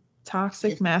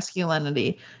 Toxic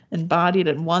masculinity embodied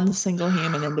in one single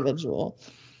human individual.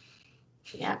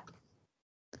 Yeah.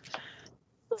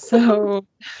 So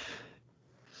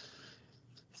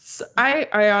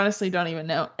I honestly don't even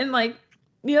know. And like,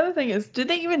 the other thing is, did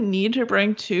they even need to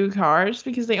bring two cars?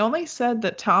 Because they only said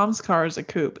that Tom's car is a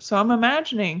coupe. So I'm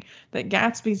imagining that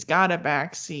Gatsby's got a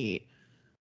back seat.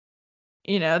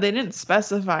 You know, they didn't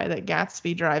specify that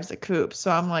Gatsby drives a coupe. So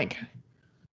I'm like,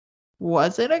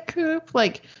 was it a coupe?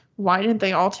 Like, why didn't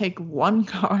they all take one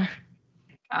car?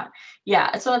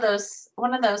 Yeah, it's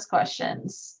one of those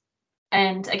questions.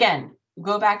 And again,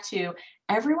 go back to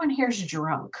everyone here's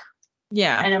drunk.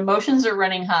 Yeah. And emotions are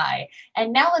running high.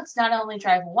 And now let's not only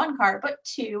drive one car, but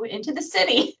two into the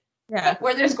city. Yeah.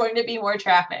 Where there's going to be more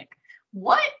traffic.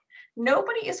 What?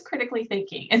 Nobody is critically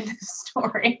thinking in this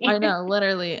story. I know,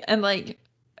 literally. And like,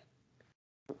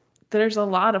 there's a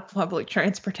lot of public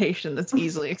transportation that's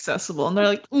easily accessible. And they're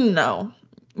like, no,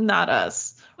 not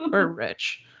us. We're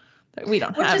rich. We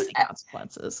don't have any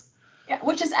consequences. Yeah,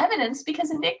 which is evidence because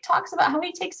Nick talks about how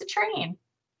he takes a train.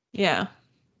 Yeah.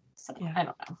 So, yeah. I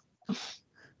don't know.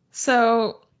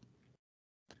 So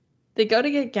they go to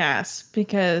get gas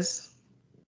because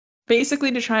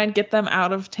basically to try and get them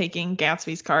out of taking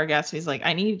Gatsby's car. Gatsby's like,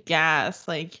 I need gas.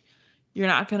 Like, you're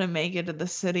not going to make it to the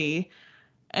city.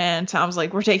 And Tom's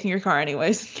like, we're taking your car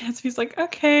anyways. And Gatsby's like,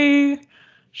 okay,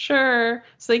 sure.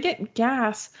 So they get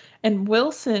gas and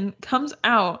Wilson comes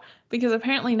out because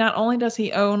apparently not only does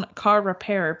he own car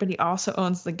repair, but he also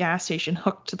owns the gas station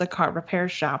hooked to the car repair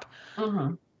shop.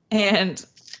 Mm-hmm. And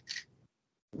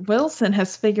Wilson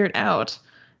has figured out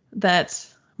that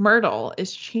Myrtle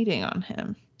is cheating on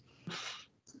him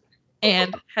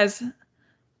and has,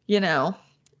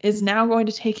 is now going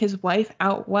to take his wife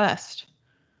out west.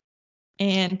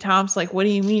 And Tom's like, what do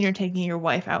you mean you're taking your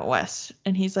wife out west?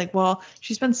 And he's like, well,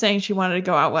 she's been saying she wanted to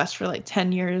go out west for like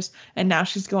 10 years, and now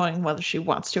she's going whether she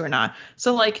wants to or not.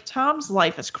 So like Tom's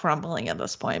life is crumbling at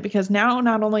this point because now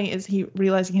not only is he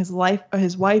realizing his wife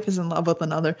is in love with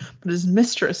another, but his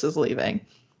mistress is leaving.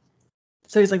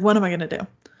 So he's like, what am I going to do?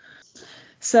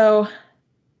 So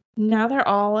now they're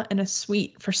all in a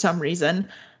suite for some reason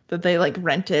that they like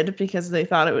rented because they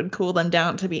thought it would cool them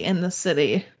down to be in the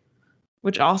city,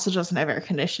 which also doesn't have air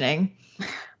conditioning.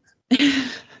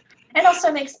 It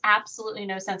also makes absolutely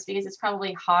no sense because it's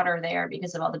probably hotter there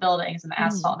because of all the buildings and the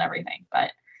asphalt and everything.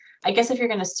 But I guess if you're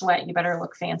going to sweat, you better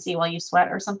look fancy while you sweat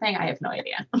or something. I have no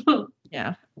idea.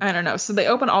 Yeah, I don't know. So they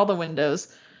open all the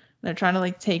windows. They're trying to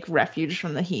like take refuge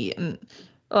from the heat, and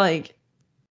like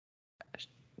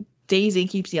Daisy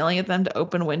keeps yelling at them to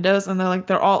open windows, and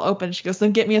they're all open. She goes,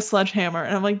 then get me a sledgehammer.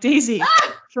 And I'm like, Daisy,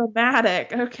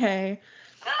 dramatic. Okay.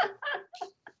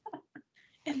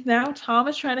 And now Tom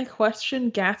is trying to question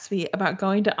Gatsby about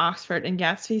going to Oxford, and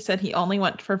Gatsby said he only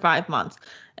went for 5 months.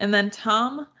 And then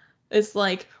Tom is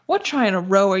like, what trying to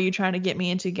row are you trying to get me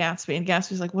into, Gatsby? And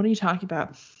Gatsby's like, what are you talking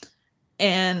about?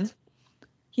 And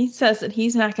he says that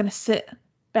he's not going to sit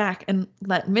back and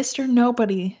let Mr.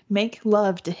 Nobody make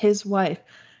love to his wife.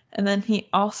 And then he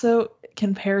also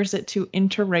compares it to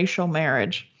interracial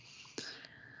marriage.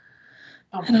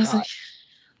 Oh my God.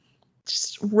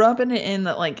 just rubbing it in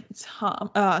that like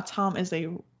Tom is a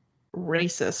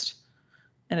racist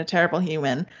and a terrible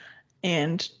human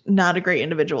and not a great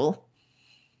individual.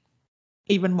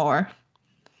 Even more.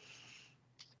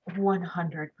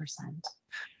 100%.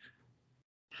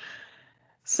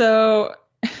 So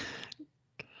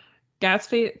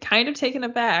Gatsby, kind of taken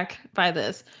aback by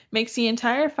this, makes the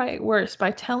entire fight worse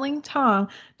by telling Tom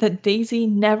that Daisy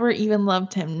never even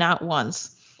loved him, not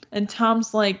once. And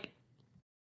Tom's like,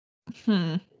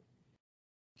 I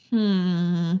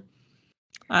don't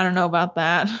know about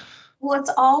that. Well,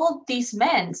 it's all of these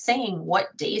men saying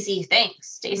what Daisy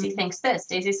thinks. Daisy thinks this.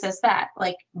 Daisy says that.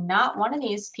 Like, not one of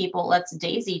these people lets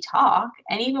Daisy talk.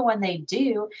 And even when they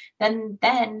do, then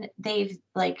they've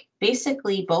like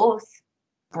basically both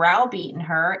browbeaten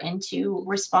her into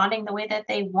responding the way that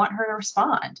they want her to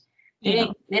respond. They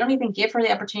don't even give her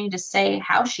the opportunity to say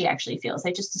how she actually feels.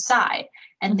 They just decide.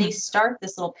 And they start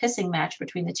this little pissing match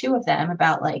between the two of them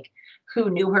about like who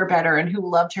knew her better and who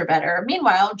loved her better.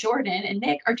 Meanwhile, Jordan and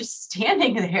Nick are just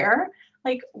standing there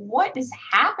like, what is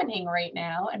happening right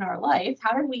now in our life?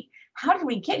 How did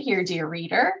we get here, dear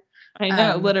reader? I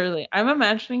know, literally. I'm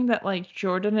imagining that like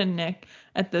Jordan and Nick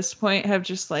at this point have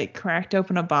just like cracked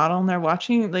open a bottle and they're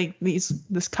watching like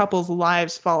this couple's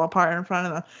lives fall apart in front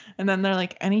of them. And then they're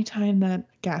like, anytime that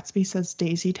Gatsby says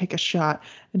Daisy, take a shot.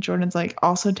 And Jordan's like,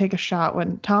 also take a shot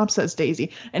when Tom says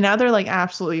Daisy. And now they're like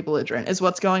absolutely belligerent is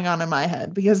what's going on in my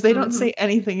head because they don't say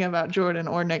anything about Jordan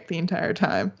or Nick the entire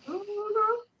time.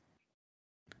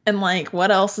 And like,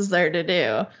 what else is there to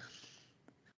do?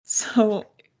 So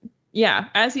yeah,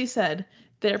 as you said,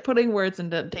 they're putting words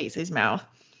into Daisy's mouth.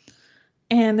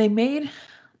 And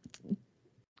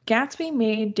Gatsby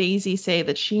made Daisy say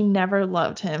that she never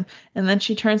loved him. And then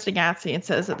she turns to Gatsby and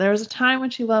says that there was a time when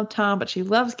she loved Tom, but she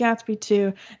loves Gatsby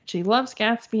too. She loves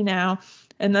Gatsby now.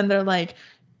 And then they're like,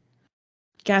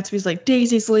 Gatsby's like,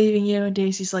 Daisy's leaving you. And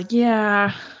Daisy's like,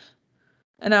 yeah.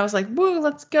 And I was like, woo,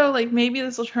 let's go. Like, maybe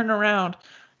this will turn around,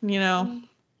 you know?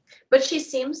 But she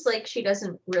seems like she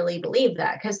doesn't really believe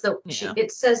that because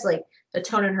it says like the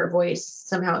tone in her voice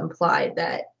somehow implied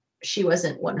that she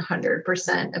wasn't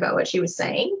 100% about what she was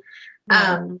saying.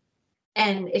 And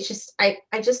it's just, I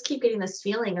just keep getting this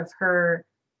feeling of her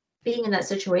being in that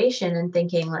situation and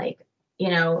thinking like, you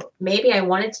know, maybe I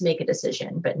wanted to make a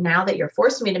decision, but now that you're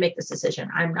forcing me to make this decision,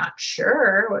 I'm not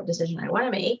sure what decision I want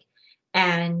to make.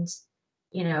 And,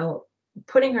 you know,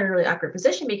 putting her in a really awkward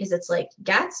position because it's like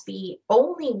Gatsby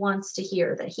only wants to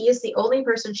hear that he is the only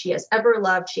person she has ever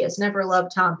loved. She has never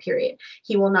loved Tom, period.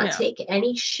 He will not take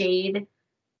any shade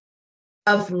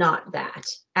of not that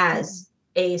as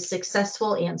a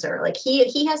successful answer. Like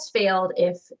he has failed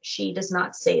if she does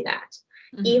not say that.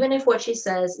 Even if what she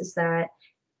says is that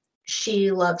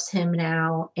she loves him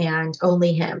now and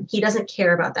only him. He doesn't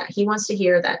care about that. He wants to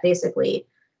hear that basically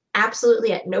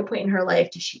absolutely at no point in her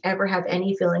life did she ever have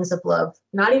any feelings of love,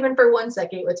 not even for 1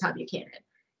 second with Tom Buchanan.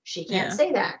 She can't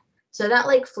say that. So that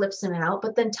like flips him out.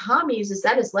 But then Tom uses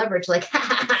that as leverage, like,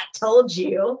 ha, told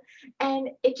you.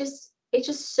 And it's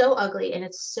just so ugly and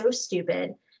it's so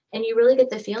stupid. And you really get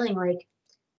the feeling like,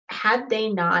 had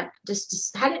it not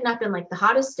been like the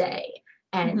hottest day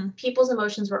and people's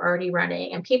emotions were already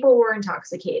running and people were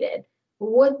intoxicated,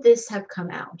 would this have come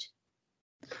out?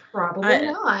 Probably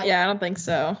not. Yeah, I don't think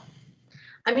so.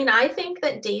 I mean, I think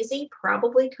that Daisy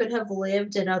probably could have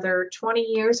lived another 20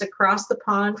 years across the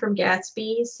pond from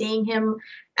Gatsby, seeing him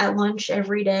at lunch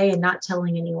every day and not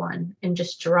telling anyone and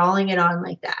just drawing it on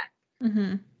like that.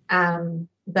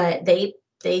 But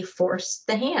they forced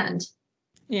the hand.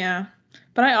 Yeah.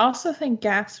 But I also think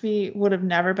Gatsby would have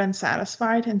never been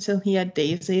satisfied until he had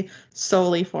Daisy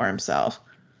solely for himself.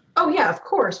 Oh, yeah, of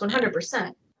course.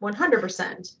 100%.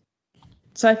 100%.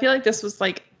 So I feel like this was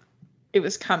like, it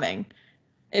was coming.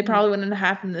 It probably wouldn't have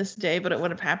happened this day, but it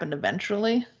would have happened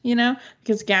eventually, you know?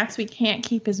 Because Gatsby can't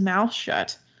keep his mouth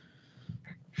shut.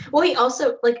 Well, he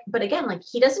also, like, but again, like,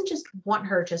 he doesn't just want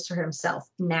her just for himself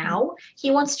now.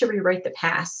 He wants to rewrite the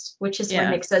past, which is when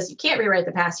Nick says, you can't rewrite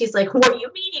the past. He's like, what do you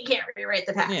mean you can't rewrite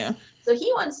the past? Yeah. So he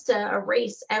wants to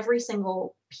erase every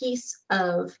single piece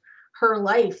of her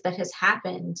life that has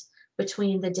happened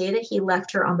between the day that he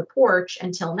left her on the porch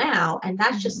until now. And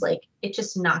that's just like, it's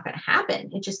just not going to happen.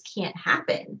 It just can't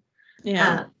happen.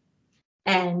 Yeah.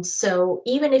 And so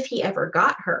even if he ever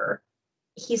got her,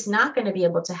 he's not going to be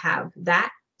able to have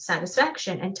that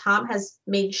satisfaction. And Tom has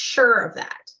made sure of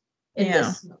that in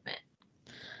this moment.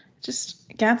 Just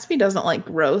Gatsby doesn't like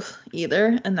growth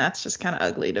either. And that's just kind of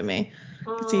ugly to me.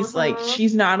 Because he's like,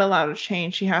 she's not allowed to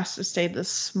change. She has to stay this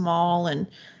small and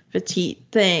petite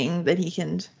thing that he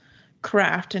can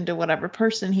craft into whatever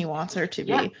person he wants her to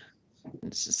be.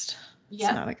 It's just It's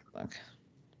Yep. not a good look.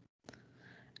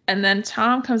 And then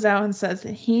Tom comes out and says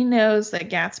that he knows that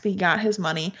Gatsby got his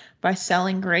money by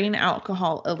selling grain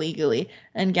alcohol illegally.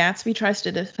 And Gatsby tries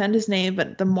to defend his name,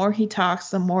 but the more he talks,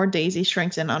 the more Daisy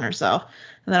shrinks in on herself.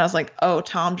 And then I was like, oh,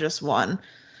 Tom just won.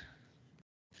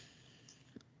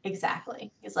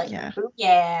 Exactly. He's like, Yeah. "Ooh,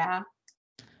 yeah."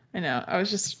 I know. I was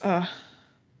just,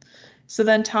 So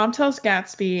then Tom tells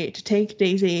Gatsby to take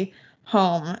Daisy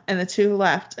home, and the two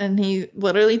left. And he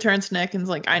literally turns to Nick and's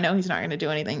like, I know he's not going to do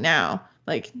anything now.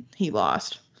 Like, he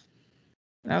lost.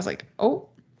 And I was like, oh.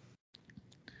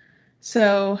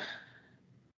 So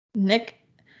Nick,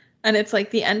 and it's like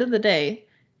the end of the day,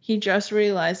 he just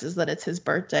realizes that it's his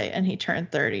birthday and he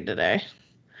turned 30 today.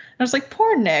 I was like,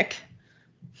 poor Nick.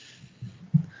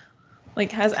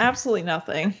 Like, has absolutely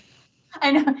nothing.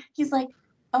 I know. He's like,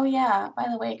 oh yeah, by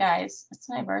the way, guys, it's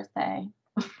my birthday.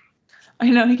 I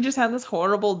know, he just had this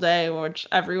horrible day which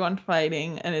everyone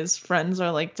fighting and his friends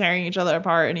are like tearing each other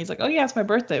apart and he's like, oh yeah, it's my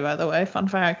birthday, by the way. Fun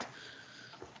fact.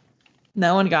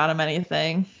 No one got him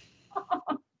anything.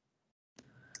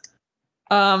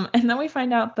 And then we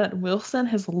find out that Wilson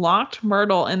has locked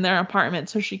Myrtle in their apartment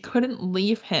so she couldn't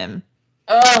leave him.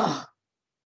 Ugh.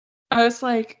 I was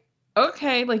like,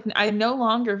 okay, like I no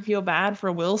longer feel bad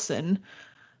for Wilson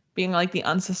being like the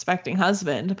unsuspecting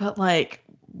husband, but like,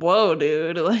 whoa,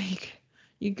 dude, like,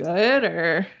 you good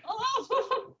or?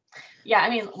 Yeah, I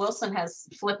mean, Wilson has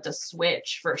flipped a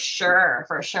switch for sure,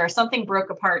 for sure. Something broke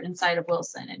apart inside of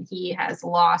Wilson and he has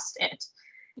lost it.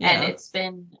 And Yeah. it's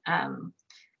been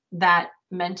that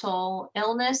mental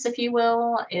illness, if you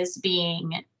will, is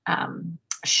being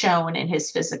shown in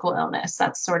his physical illness.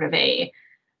 That's sort of a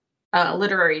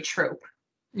literary trope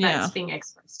Yeah. that's being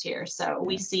expressed here. So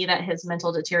we see that his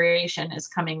mental deterioration is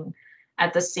coming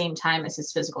at the same time as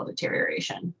his physical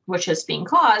deterioration, which is being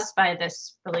caused by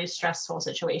this really stressful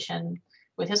situation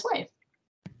with his wife.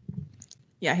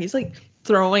 Yeah, he's like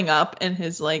throwing up in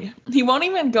his like he won't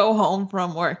even go home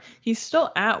from work. He's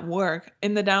still at work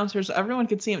in the downstairs so everyone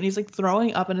could see him and he's like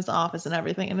throwing up in his office and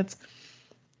everything and it's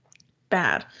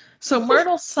bad. So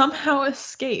Myrtle somehow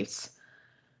escapes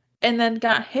and then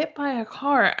got hit by a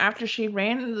car after she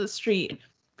ran into the street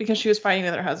because she was fighting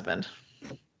with her husband.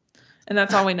 And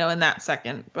that's all we know in that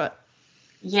second, but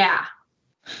yeah.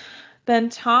 Then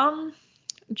Tom,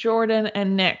 Jordan,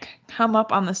 and Nick come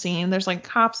up on the scene. There's like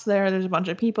cops there, there's a bunch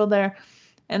of people there.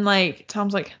 And like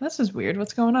Tom's like, this is weird,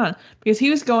 what's going on? Because he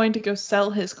was going to go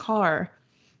sell his car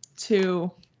to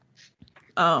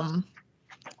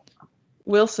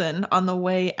Wilson on the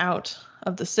way out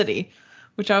of the city.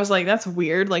 Which I was like, that's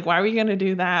weird. Like, why are we gonna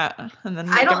do that? And then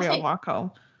make everyone walk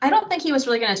home. I don't think he was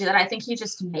really going to do that. I think he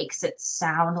just makes it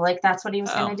sound like that's what he was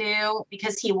going to do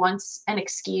because he wants an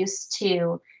excuse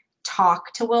to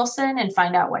talk to Wilson and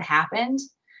find out what happened.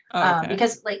 Okay.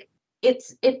 Because like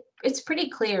it's pretty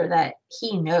clear that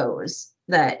he knows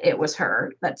that it was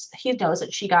her. He knows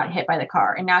that she got hit by the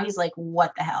car, and now he's like,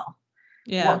 what the hell?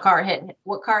 Yeah. What car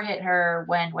hit her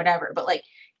when, whatever. But like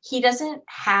he doesn't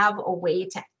have a way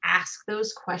to ask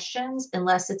those questions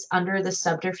unless it's under the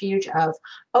subterfuge of,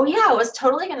 oh yeah, I was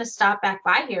totally going to stop back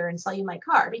by here and sell you my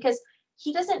car, because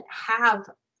he doesn't have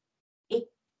a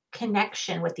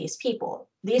connection with these people.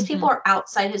 These people are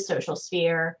outside his social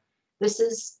sphere. This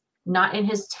is not in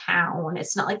his town.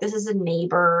 It's not like this is a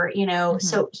neighbor, you know.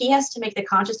 So he has to make the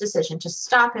conscious decision to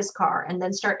stop his car and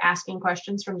then start asking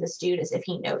questions from this dude as if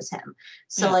he knows him.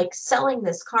 So like selling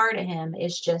this car to him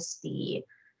is just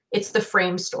it's the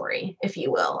frame story, if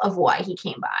you will, of why he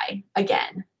came by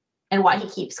again and why he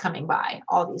keeps coming by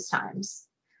all these times.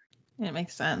 It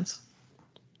makes sense.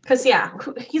 Because, yeah,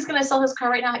 he's going to sell his car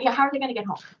right now. Yeah, how are they going to get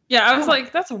home? Yeah, I was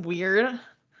like, that's weird.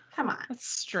 Come on. That's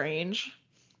strange.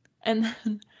 And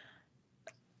then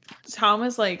Tom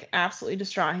is like absolutely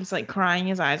distraught. He's like crying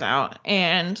his eyes out.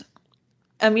 And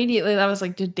immediately I was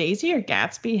like, did Daisy or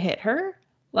Gatsby hit her?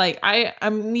 Like, I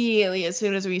immediately, as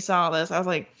soon as we saw this, I was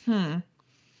like,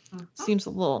 seems a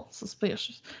little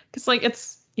suspicious. Because, like,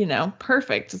 it's, you know,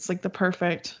 perfect. It's like the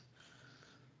perfect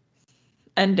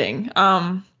ending.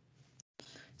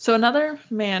 So another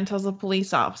man tells a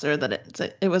police officer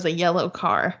that it was a yellow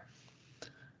car.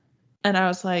 And I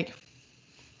was like,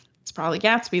 it's probably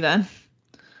Gatsby then.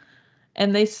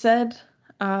 And they said,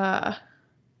 I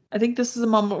think this is a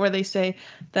moment where they say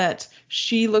that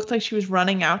she looked like she was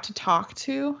running out to talk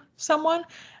to someone.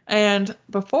 And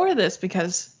before this,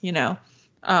 because, you know,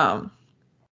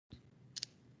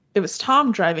 it was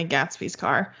Tom driving Gatsby's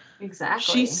car. Exactly.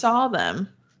 She saw them,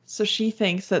 so she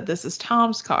thinks that this is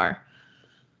Tom's car.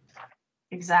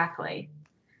 Exactly.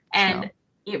 And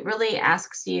it really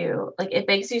asks you, like, it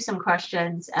begs you some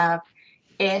questions of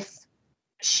if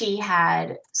she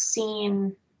had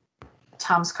seen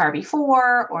Tom's car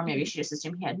before, or maybe she just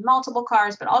assumed he had multiple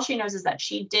cars, but all she knows is that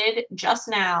she did just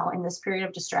now, in this period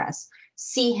of distress,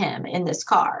 see him in this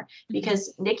car,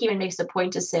 because Nick even makes a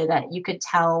point to say that you could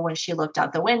tell when she looked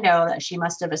out the window that she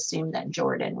must have assumed that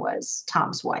Jordan was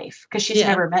Tom's wife, because she's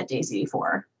never met Daisy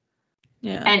before.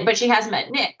 Yeah. But she has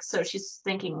met Nick, so she's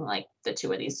thinking like the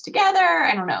two of these together.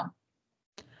 I don't know.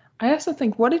 I also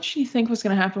think, what did she think was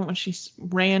going to happen when she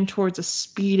ran towards a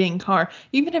speeding car?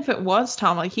 Even if it was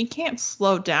Tom, like, he can't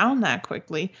slow down that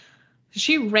quickly.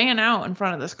 She ran out in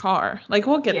front of this car. Like,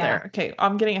 we'll get there. Okay,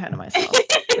 I'm getting ahead of myself.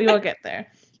 We will get there.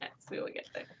 Yes, we will get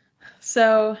there.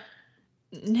 So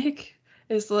Nick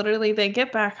is literally, they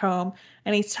get back home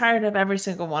and he's tired of every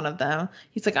single one of them.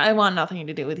 He's like, I want nothing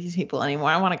to do with these people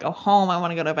anymore. I want to go home. I want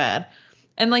to go to bed.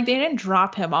 And like, they didn't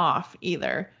drop him off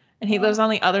either. And he lives on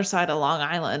the other side of Long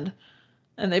Island.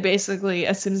 And they basically,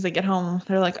 as soon as they get home,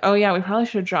 they're like, oh yeah, we probably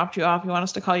should have dropped you off. You want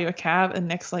us to call you a cab? And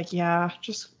Nick's like, yeah,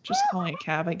 just call me a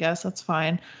cab, I guess. That's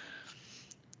fine.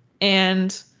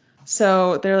 And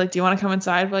so they're like, do you want to come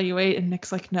inside while you wait? And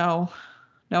Nick's like, no,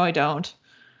 I don't.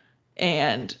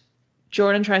 And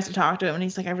Jordan tries to talk to him and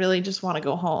he's like, I really just want to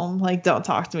go home. Like, don't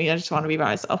talk to me. I just want to be by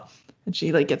myself. And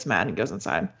she like gets mad and goes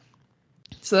inside.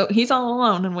 So he's all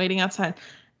alone and waiting outside.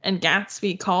 And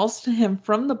Gatsby calls to him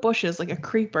from the bushes like a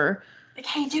creeper. Like,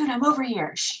 hey, dude, I'm over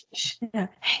here. Shh, shh. Yeah.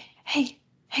 Hey,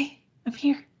 I'm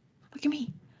here. Look at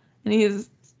me. And he's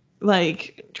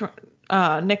like,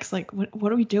 Nick's like,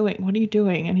 what are we doing? What are you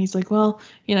doing? And he's like, well,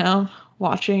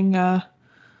 watching the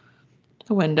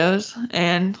windows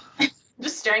and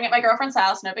just staring at my girlfriend's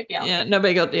house. No big deal. Yeah, no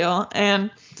big deal.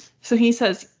 And so he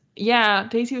says, yeah,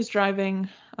 Daisy was driving.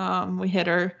 We hit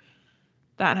her.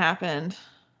 That happened.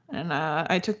 And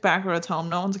I took back roads home.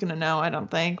 No one's going to know, I don't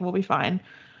think. We'll be fine.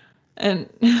 And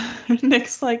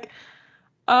Nick's like,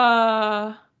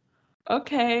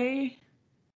 okay.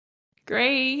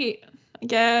 Great, I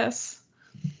guess.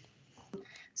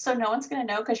 So no one's going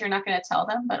to know because you're not going to tell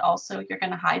them, but also you're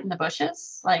going to hide in the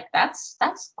bushes? Like, that's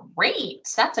great.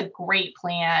 That's a great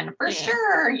plan. For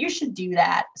sure. You should do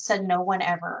that. Said no one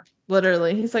ever.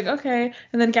 Literally. He's like, okay.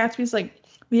 And then Gatsby's like,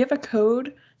 we have a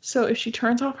code. So if she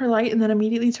turns off her light and then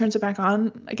immediately turns it back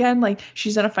on again, like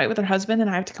she's in a fight with her husband and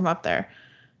I have to come up there.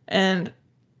 And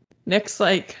Nick's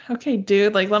like, okay,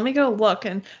 dude, like, let me go look.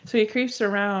 And so he creeps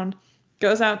around,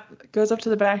 goes up to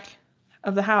the back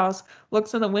of the house,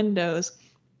 looks in the windows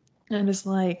and is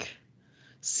like,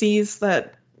 sees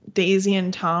that Daisy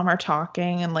and Tom are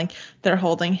talking and like they're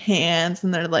holding hands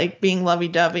and they're like being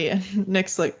lovey-dovey. And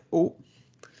Nick's like, oh.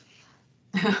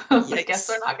 I guess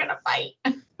they're not going to fight.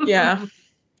 Yeah.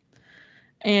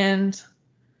 And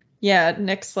yeah,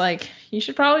 Nick's like, you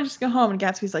should probably just go home. And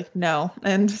Gatsby's like, no.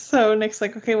 And so Nick's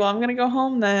like, okay, well, I'm going to go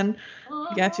home then.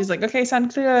 Gatsby's like, okay,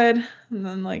 sounds good. And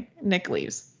then like Nick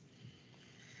leaves.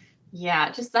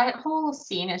 Yeah, just that whole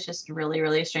scene is just really,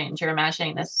 really strange. You're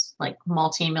imagining this like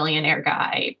multi-millionaire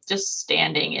guy just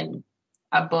standing in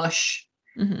a bush,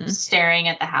 staring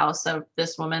at the house of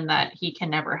this woman that he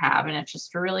can never have. And it's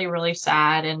just really, really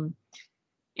sad and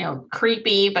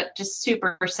creepy, but just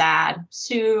super sad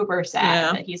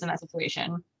that he's in that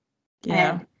situation.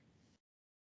 Yeah.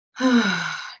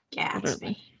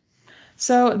 Gatsby.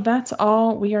 So that's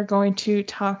all we are going to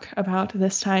talk about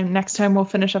this time. Next time we'll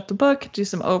finish up the book, do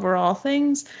some overall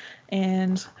things,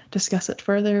 and discuss it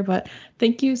further. But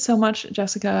thank you so much,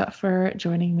 Jessica, for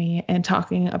joining me and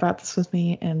talking about this with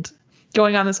me and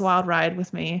going on this wild ride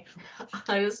with me.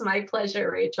 It was my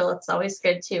pleasure, Rachel. It's always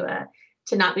good to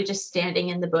not be just standing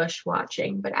in the bush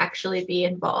watching, but actually be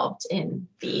involved in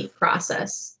the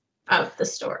process of the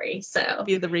story. So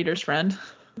be the reader's friend.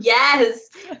 Yes.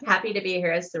 Happy to be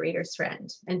here as the reader's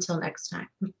friend. Until next time.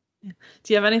 Do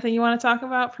you have anything you want to talk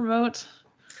about, promote?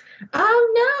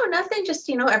 No, nothing. Just,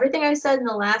 everything I said in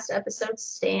the last episode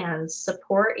stands.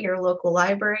 Support your local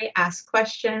library, ask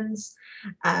questions.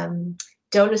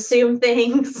 Don't assume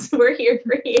things. We're here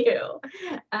for you.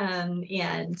 And,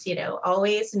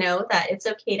 always know that it's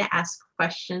okay to ask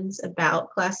questions about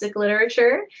classic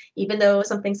literature. Even though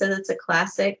something says it's a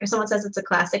classic, or someone says it's a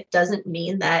classic, doesn't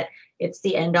mean that it's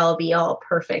the end all be all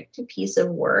perfect piece of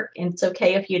work. And it's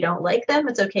okay if you don't like them.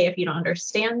 It's okay if you don't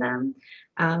understand them.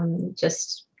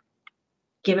 Just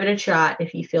give it a shot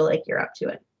if you feel like you're up to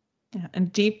it. Yeah,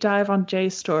 and deep dive on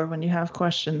JSTOR when you have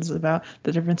questions about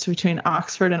the difference between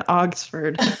Oxford and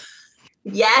Oxford.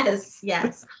 Yes,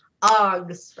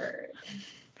 Oxford.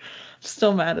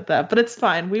 Still mad at that, but it's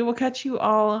fine. We will catch you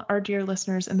all, our dear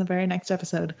listeners, in the very next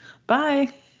episode.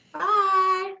 Bye.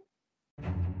 Bye.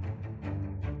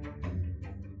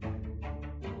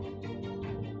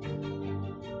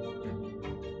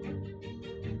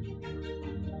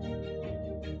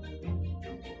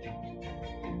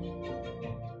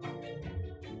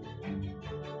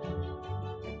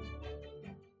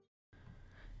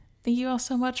 Thank you all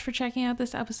so much for checking out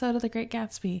this episode of The Great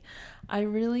Gatsby. I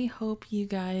really hope you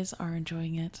guys are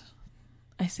enjoying it.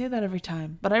 I say that every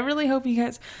time, but I really hope you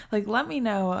guys, let me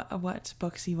know what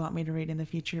books you want me to read in the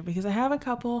future, because I have a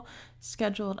couple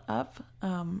scheduled up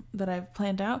that I've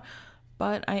planned out,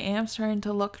 but I am starting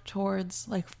to look towards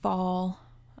fall,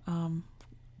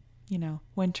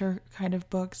 winter kind of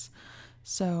books.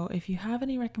 So if you have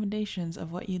any recommendations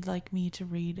of what you'd like me to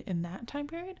read in that time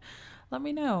period, let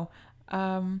me know.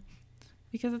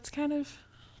 Because it's kind of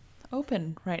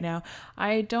open right now.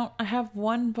 I have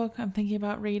one book I'm thinking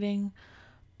about reading,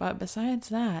 but besides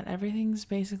that, everything's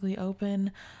basically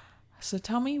open. So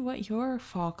tell me what your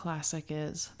fall classic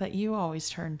is that you always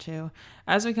turn to.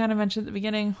 As we kind of mentioned at the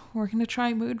beginning, we're going to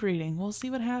try mood reading. We'll see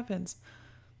what happens.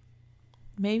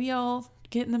 Maybe I'll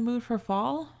get in the mood for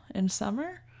fall and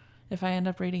summer if I end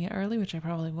up reading it early, which I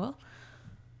probably will.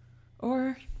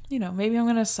 Or, maybe I'm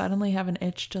going to suddenly have an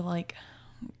itch to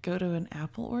go to an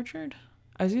apple orchard.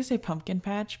 I was going to say pumpkin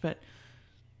patch, but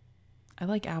I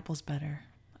like apples better.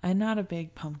 I'm not a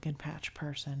big pumpkin patch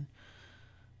person.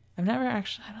 I don't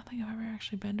think I've ever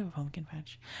actually been to a pumpkin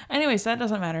patch. Anyways, that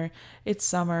doesn't matter. It's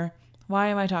summer. Why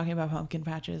am I talking about pumpkin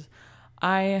patches?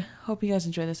 I hope you guys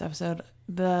enjoy this episode.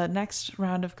 The next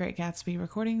round of Great Gatsby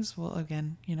recordings will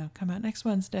again, come out next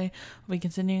Wednesday. We'll be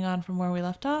continuing on from where we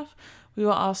left off. We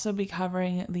will also be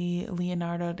covering the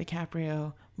Leonardo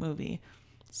DiCaprio movie.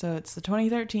 So it's the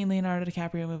 2013 Leonardo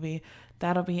DiCaprio movie.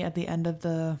 That'll be at the end of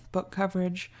the book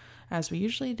coverage, as we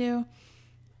usually do.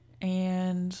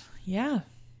 And yeah,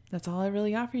 that's all I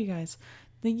really got for you guys.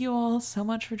 Thank you all so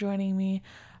much for joining me.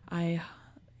 I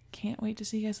can't wait to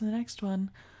see you guys in the next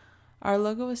one. Our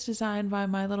logo was designed by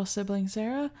my little sibling,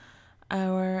 Sarah.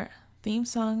 Our theme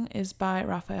song is by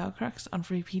Raphael Crux on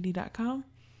freepd.com.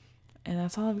 And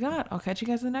that's all I've got. I'll catch you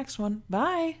guys in the next one.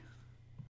 Bye!